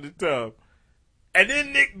died in the tub, and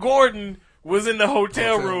then Nick Gordon was in the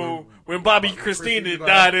hotel room when Bobby Christina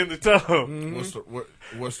died in the tub.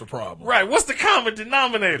 Mm-hmm. What's the problem? Right. What's the common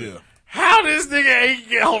denominator? Yeah. How this nigga ain't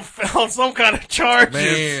get on some kind of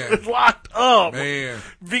charges locked up? Man.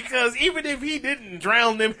 Because even if he didn't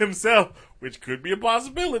drown them himself, which could be a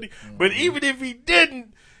possibility, but even if he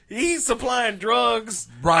didn't, he's supplying drugs,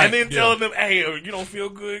 right, and then telling them, hey, you don't feel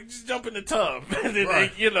good, just jump in the tub. And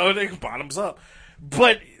then they bottoms up.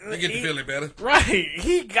 But you get to feeling better. Right.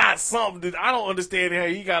 He got something that I don't understand how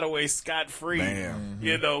he got away scot-free,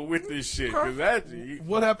 with this shit.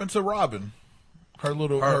 What happened to Robin?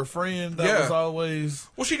 Her friend that was always...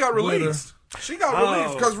 Well, she got released. She got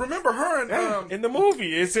released because remember her and in the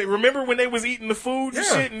movie. Remember when they was eating the food and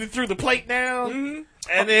shit and threw the plate down,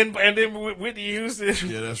 and then Whitney Houston,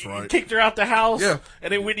 that's right, kicked her out the house. Yeah,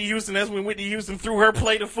 and then that's when Whitney Houston threw her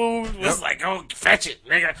plate of food. Was like, oh, fetch it,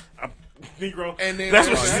 nigga. Negro. And then that's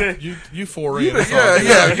what she said. You four in. You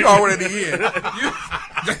already in.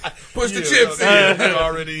 Push the chips in.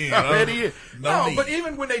 Already in. Already in. No, but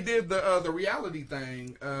even when they did the reality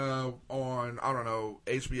thing on, I don't know,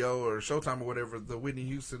 HBO or Showtime or whatever, the Whitney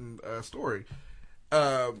Houston story,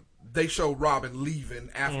 they showed Robin leaving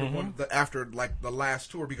after after like the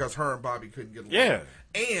last tour because her and Bobby couldn't get along. Yeah.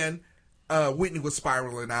 And Whitney was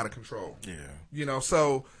spiraling out of control. Yeah. You know,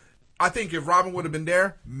 so I think if Robin would have been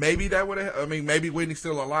there, maybe that would have, I mean, maybe Whitney's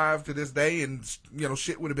still alive to this day and, you know,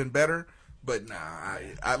 shit would have been better. But nah,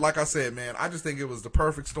 I like I said, man, I just think it was the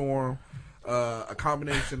perfect storm. A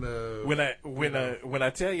combination of when I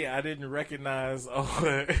tell you I didn't recognize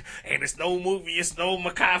and it's no movie, it's no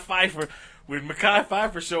Mekhi Phifer. When Mekhi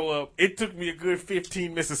Phifer show up, it took me a good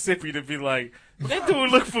 15 Mississippi to be like, that dude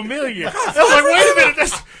look familiar. I was like, wait a minute,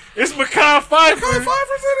 it's Mekhi Phifer. Mekhi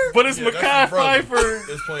Phifer's in it? But it's Mekhi Phifer.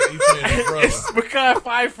 It's Mekhi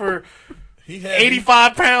Phifer. He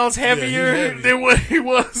 85 pounds heavier than what he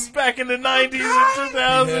was back in the 90s and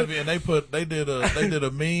 2000s. And they did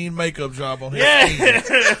a mean makeup job on him. Yeah.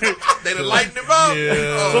 They done lightened him up.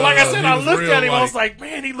 Yeah. So like I said, I looked at him, I was like,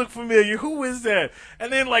 man, he looked familiar. Who is that?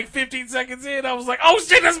 And then like 15 seconds in, I was like, oh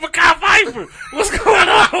shit, that's Mekhi Phifer. What's going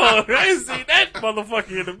on? I ain't seen that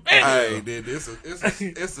motherfucker in the bed. Hey, dude,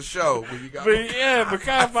 it's a show when you got. But yeah,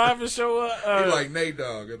 Mekhi Phifer show up. He like Nate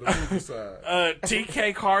Dogg at the movie side.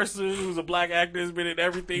 T.K. Carson, who's a black actor, has been in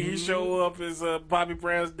everything. He show up as Bobby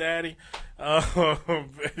Brown's daddy.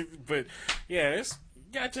 But yeah, you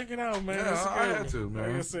gotta check it out, man. Yeah, I had to,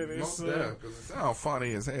 man. Like I said, it's because it sounds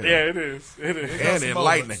funny as hell. Yeah, it is. It is. And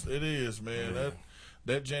enlightening. It is, man.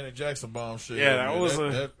 That Janet Jackson bomb shit. Yeah, that was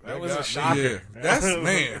a shocker. Yeah, that's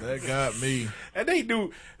man. That got me. And they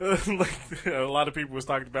do like a lot of people was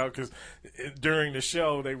talking about because during the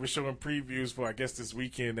show they were showing previews for I guess this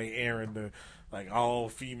weekend they airing the like all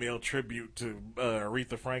female tribute to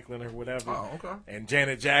Aretha Franklin or whatever. Oh, okay. And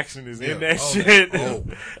Janet Jackson is in that shit.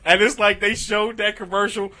 And it's like they showed that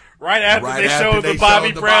commercial right after they showed the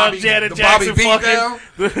Bobby Brown, Janet Jackson fucking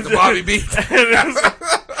the Bobby beat.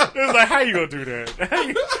 It was like, how you gonna do that? How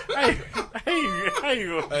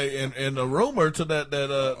you gonna? Hey, and the rumor to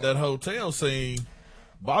that hotel scene,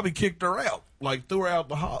 Bobby kicked her out, like threw her out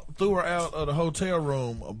of the hotel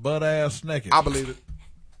room, butt ass naked. I believe it.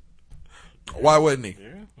 Why wouldn't he?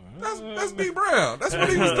 Yeah. That's B Brown. That's what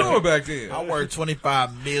he was doing back then. I worth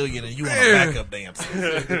 $25 million and you want a backup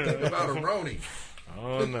dancer. About a Roni.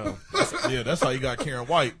 Oh no. That's how you got Karen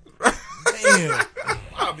White. Man,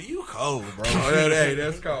 Bobby, you cold, bro. Hey,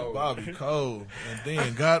 that's cold. Bobby cold, and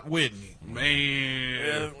then got Whitney.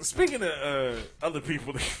 Man. Speaking of other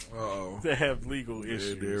people that have legal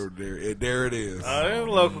issues, there it is. There's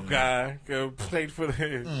a local guy played for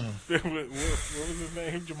the what was his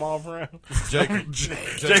name? Jamal Brown. Jacob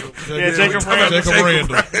Randall.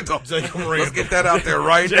 Jacob Randall. Let's get that out there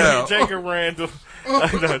right now. Jacob Randall.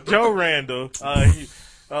 Joe Randall.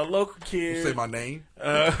 A local kid. Say my name.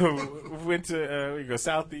 Went to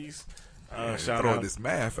Southeast. Shout throwing out. this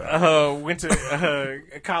math out. Went to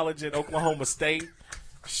college at Oklahoma State.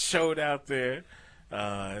 Showed out there.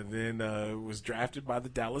 Then was drafted by the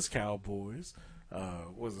Dallas Cowboys.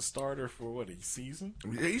 Was a starter for a season?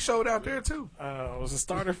 Yeah, he showed out there too. Was a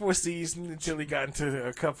starter for a season until he got into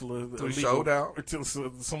a couple of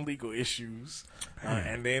some legal issues,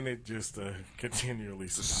 and then it just continually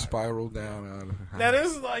spiraled down. Now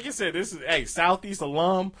this is like I said, this is Southeast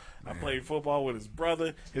alum. I played football with his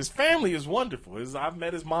brother. His family is wonderful. I've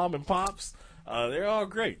met his mom and pops. They're all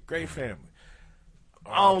great family.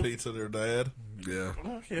 R.I.P. to their dad. Yeah.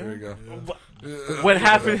 There you go. What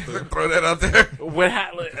happened? Throw that out there. What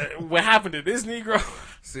happened to this Negro?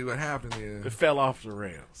 See what happened is it fell off the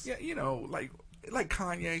rails. Yeah, like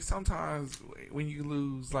Kanye. Sometimes when you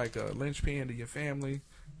lose like a linchpin to your family,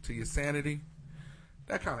 to your sanity,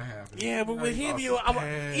 that kind of happens. Yeah, but with him,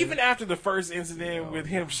 even after the first incident with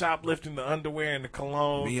him shoplifting the underwear and the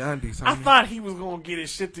cologne, I thought he was gonna get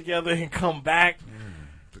his shit together and come back.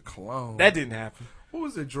 The cologne. That didn't happen. What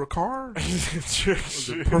was it, Dracar?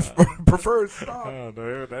 Preferred stock? Oh,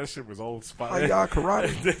 no, that shit was old spot. Hi-ya Karate.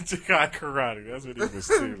 Karate. That's what he was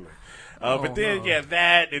stealing. But then,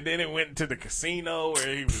 that, and then it went to the casino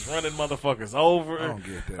where he was running motherfuckers over. I don't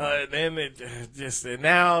get that. And then it and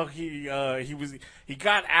now he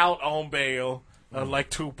got out on bail, like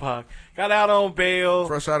Tupac. Got out on bail.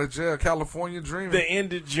 Fresh out of jail, California dreaming. The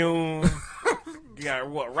end of June.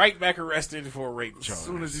 Got right back arrested for a rape charge. As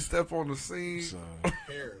soon as he stepped on the scene,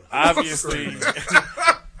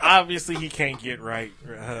 obviously he can't get right.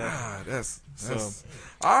 That's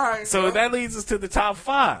all right. So that leads us to the top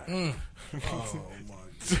 5. Oh my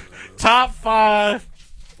God. Top 5.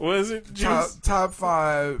 What is it? Top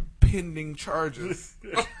 5 pending charges.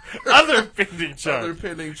 Other pending charges. Other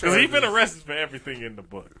pending Because he's been charges. arrested for everything in the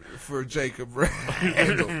book. For Jacob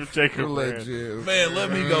Randall. Jacob Randall. Man,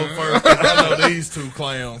 let me go first. 'Cause I know these two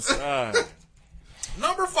clowns.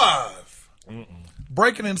 Number 5.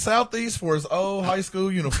 Breaking in Southeast for his old high school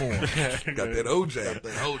uniform. Got that OJ.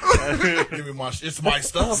 Give me it's my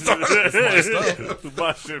stuff. It's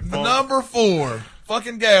my stuff. Number 4.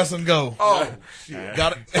 Fucking gas and go. Oh, shit.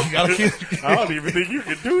 Gotta keep. I don't even think you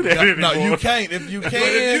can do that anymore. No, you can't. If you can,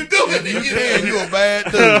 if you do it, you can. You a bad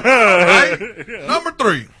dude. Right? Number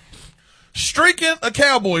 3. Streaking a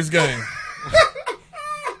Cowboys game.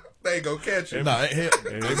 They ain't gonna catch him. Nah,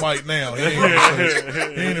 they might now. He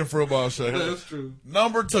ain't in football shape. That's true.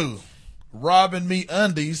 Number 2. Robbing me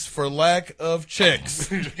undies for lack of checks.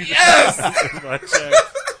 Yes!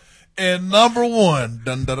 And number 1.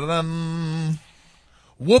 Dun, dun, dun, dun,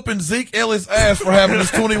 whooping Zeke Ellis' ass for having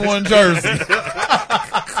his 21 jersey.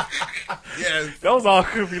 Yes. Those all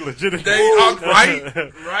could be legitimate. They are right.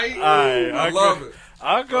 Right? I love it.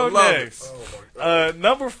 I'll go next. Oh,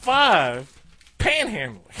 number 5,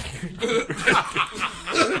 panhandling.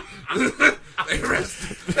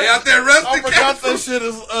 They out there arresting I forgot that shit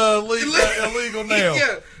is illegal now.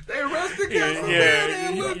 Yeah, they arrested cats.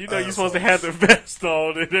 Yeah, you know you're supposed to have the vest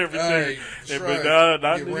on and everything. Hey, but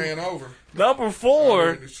not get ran over. Number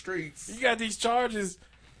 4, in the streets. you got these charges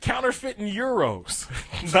counterfeiting euros,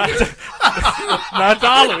 not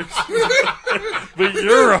dollars, but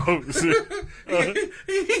euros.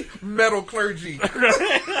 Metal clergy.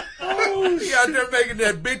 He out there making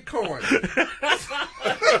that Bitcoin.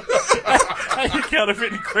 How you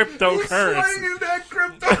counterfeiting cryptocurrency? Slinging that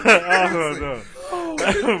cryptocurrency.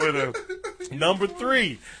 But, number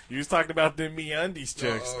 3, you was talking about them MeUndies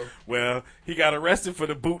checks. Well, he got arrested for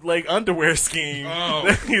the bootleg underwear scheme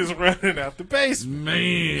that he was running out the basement.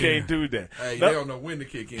 Man. You can't do that. Hey, they don't know when to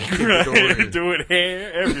kick in. Kick the door in. Do it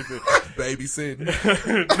hair, everything.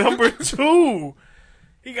 Babysitting. Number 2,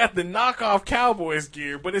 he got the knockoff Cowboys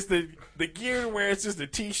gear, but it's the gear where it's just a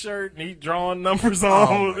T-shirt and he drawing numbers on.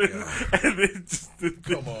 Oh my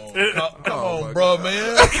God. Come on, bro,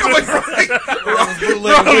 man.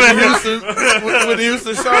 With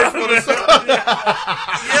Houston shirts for the sun.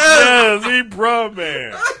 Yes, he bro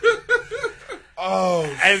man. Oh,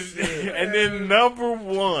 and then number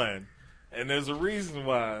 1, and there's a reason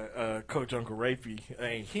why Coach Uncle Rapey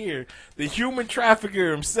ain't here. The human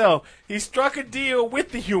trafficker himself, he struck a deal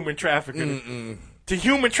with the human trafficker to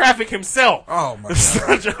human traffic himself. Oh my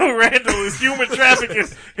God. Joe Randall is human trafficking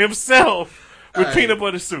himself with peanut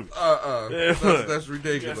butter soup. That's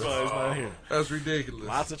ridiculous. That's why he's not here. That's ridiculous.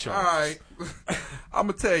 Lots of charges. All right. I'm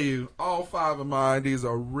going to tell you, all 5 of mine, these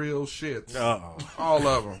are real shits. All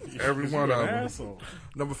of them. Every one of them. Asshole.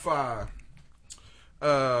 Number 5.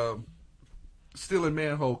 Stealing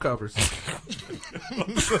manhole covers. You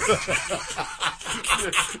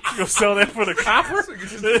gonna sell that for the copper?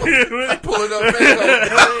 Pulling up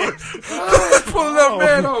manhole covers. Pulling up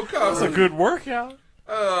manhole covers. That's a good workout.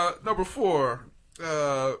 Number 4.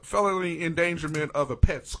 Felony endangerment of a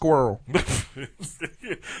pet squirrel.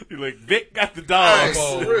 You like Vic got the dog.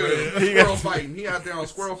 Oh, really? Squirrel fighting. He out there on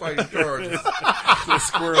squirrel fighting charges. The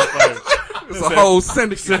squirrel fight. It's a whole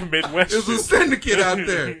syndicate. It's a Midwest. It's a syndicate out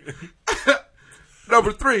there.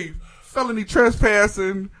 Number 3, felony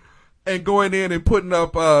trespassing and going in and putting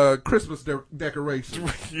up Christmas decorations.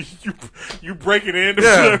 you break it in.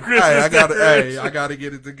 Yeah, Christmas I gotta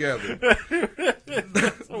get it together.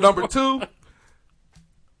 Number 2,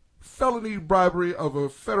 felony bribery of a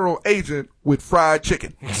federal agent with fried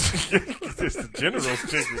chicken. It's the general's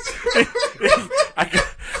chicken.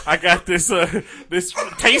 I got this this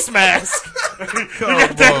taste mask. You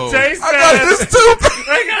got that taste mask.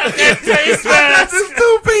 I got this taste mask. this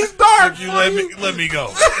 2-piece dart. If you let me go.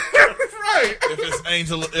 Right.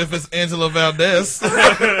 If it's Angela Valdez.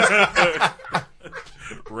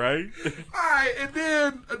 Right. All right, and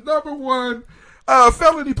then number 1,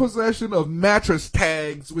 felony possession of mattress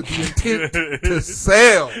tags with the intent to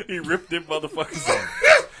sell. He ripped them motherfuckers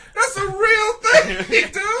off. That's a real thing,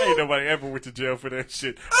 dude. Ain't nobody ever went to jail for that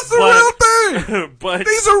shit. That's a real thing. But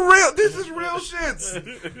these are real. This is real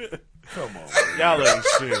shits. Come on, y'all ain't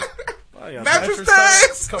shit. Mattress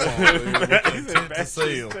tags. Come on, intent to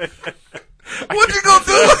sell. What you gonna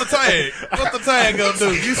do? What's the tag? What the tag gonna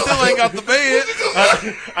do? You still ain't got the bed. What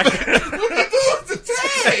you do with the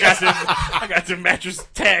tag? I got the mattress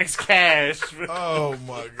tags cash. Oh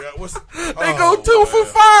my God! They go 2 for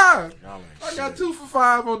 5. I got 2 for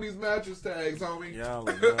 5 on these mattress tags, homie. Y'all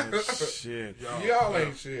ain't shit. Y'all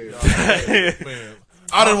ain't shit. Man,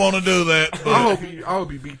 I didn't want to do that. But I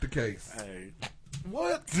hope he beat the case. Hey.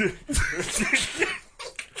 What?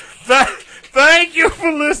 you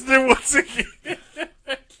for listening once again.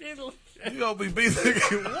 You gonna be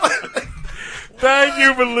thinking what? Thank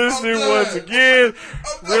you for listening once again.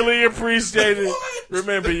 Really appreciate it.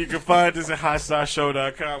 Remember, you can find us at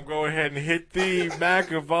HotStarShow.com. Go ahead and hit the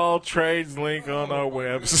Mac of All Trades link on our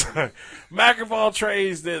website. Mac of All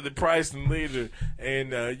Trades, they're the price and leader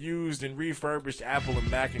and used and refurbished Apple and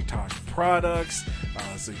Macintosh products.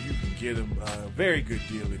 So you can get them a very good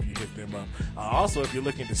deal if you hit them up. Also, if you're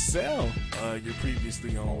looking to sell your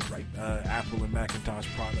previously owned Apple and Macintosh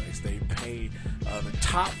products, they pay the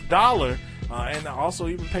top dollar and also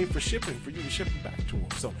even pay for shipping for you to ship them back to them.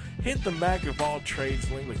 So hit the Mac of All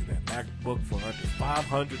Trades link. Look at that MacBook for under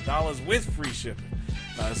 $500 with free shipping.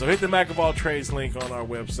 So hit the Mac of All Trades link on our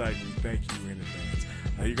website, and we thank you in advance.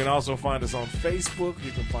 You can also find us on Facebook.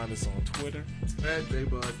 You can find us on Twitter at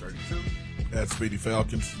JBud32. At Speedy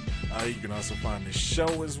Falcons. You can also find the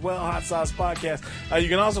show as well, Hot Sauce Podcast. You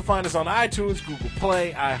can also find us on iTunes, Google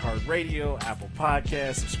Play, iHeartRadio, Apple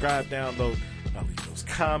Podcasts. Subscribe, download, leave those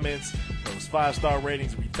comments, those 5-star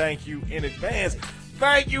ratings. We thank you in advance.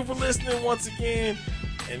 Thank you for listening once again,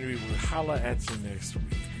 and we will holla at you next week.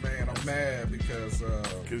 Man, I'm mad because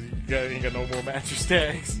you ain't got no more mattress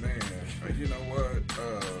tags. Man, you know what?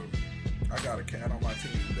 I got a cat on my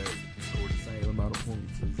team that scored the same amount of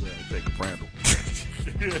points as Jacob Randall.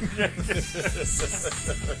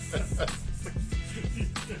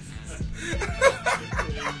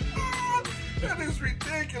 That is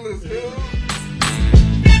ridiculous, dude.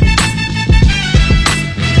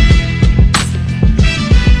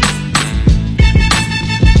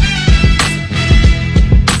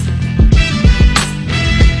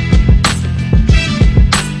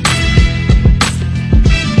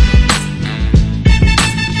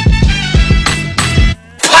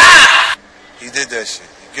 He did that shit.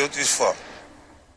 He guilty as fuck.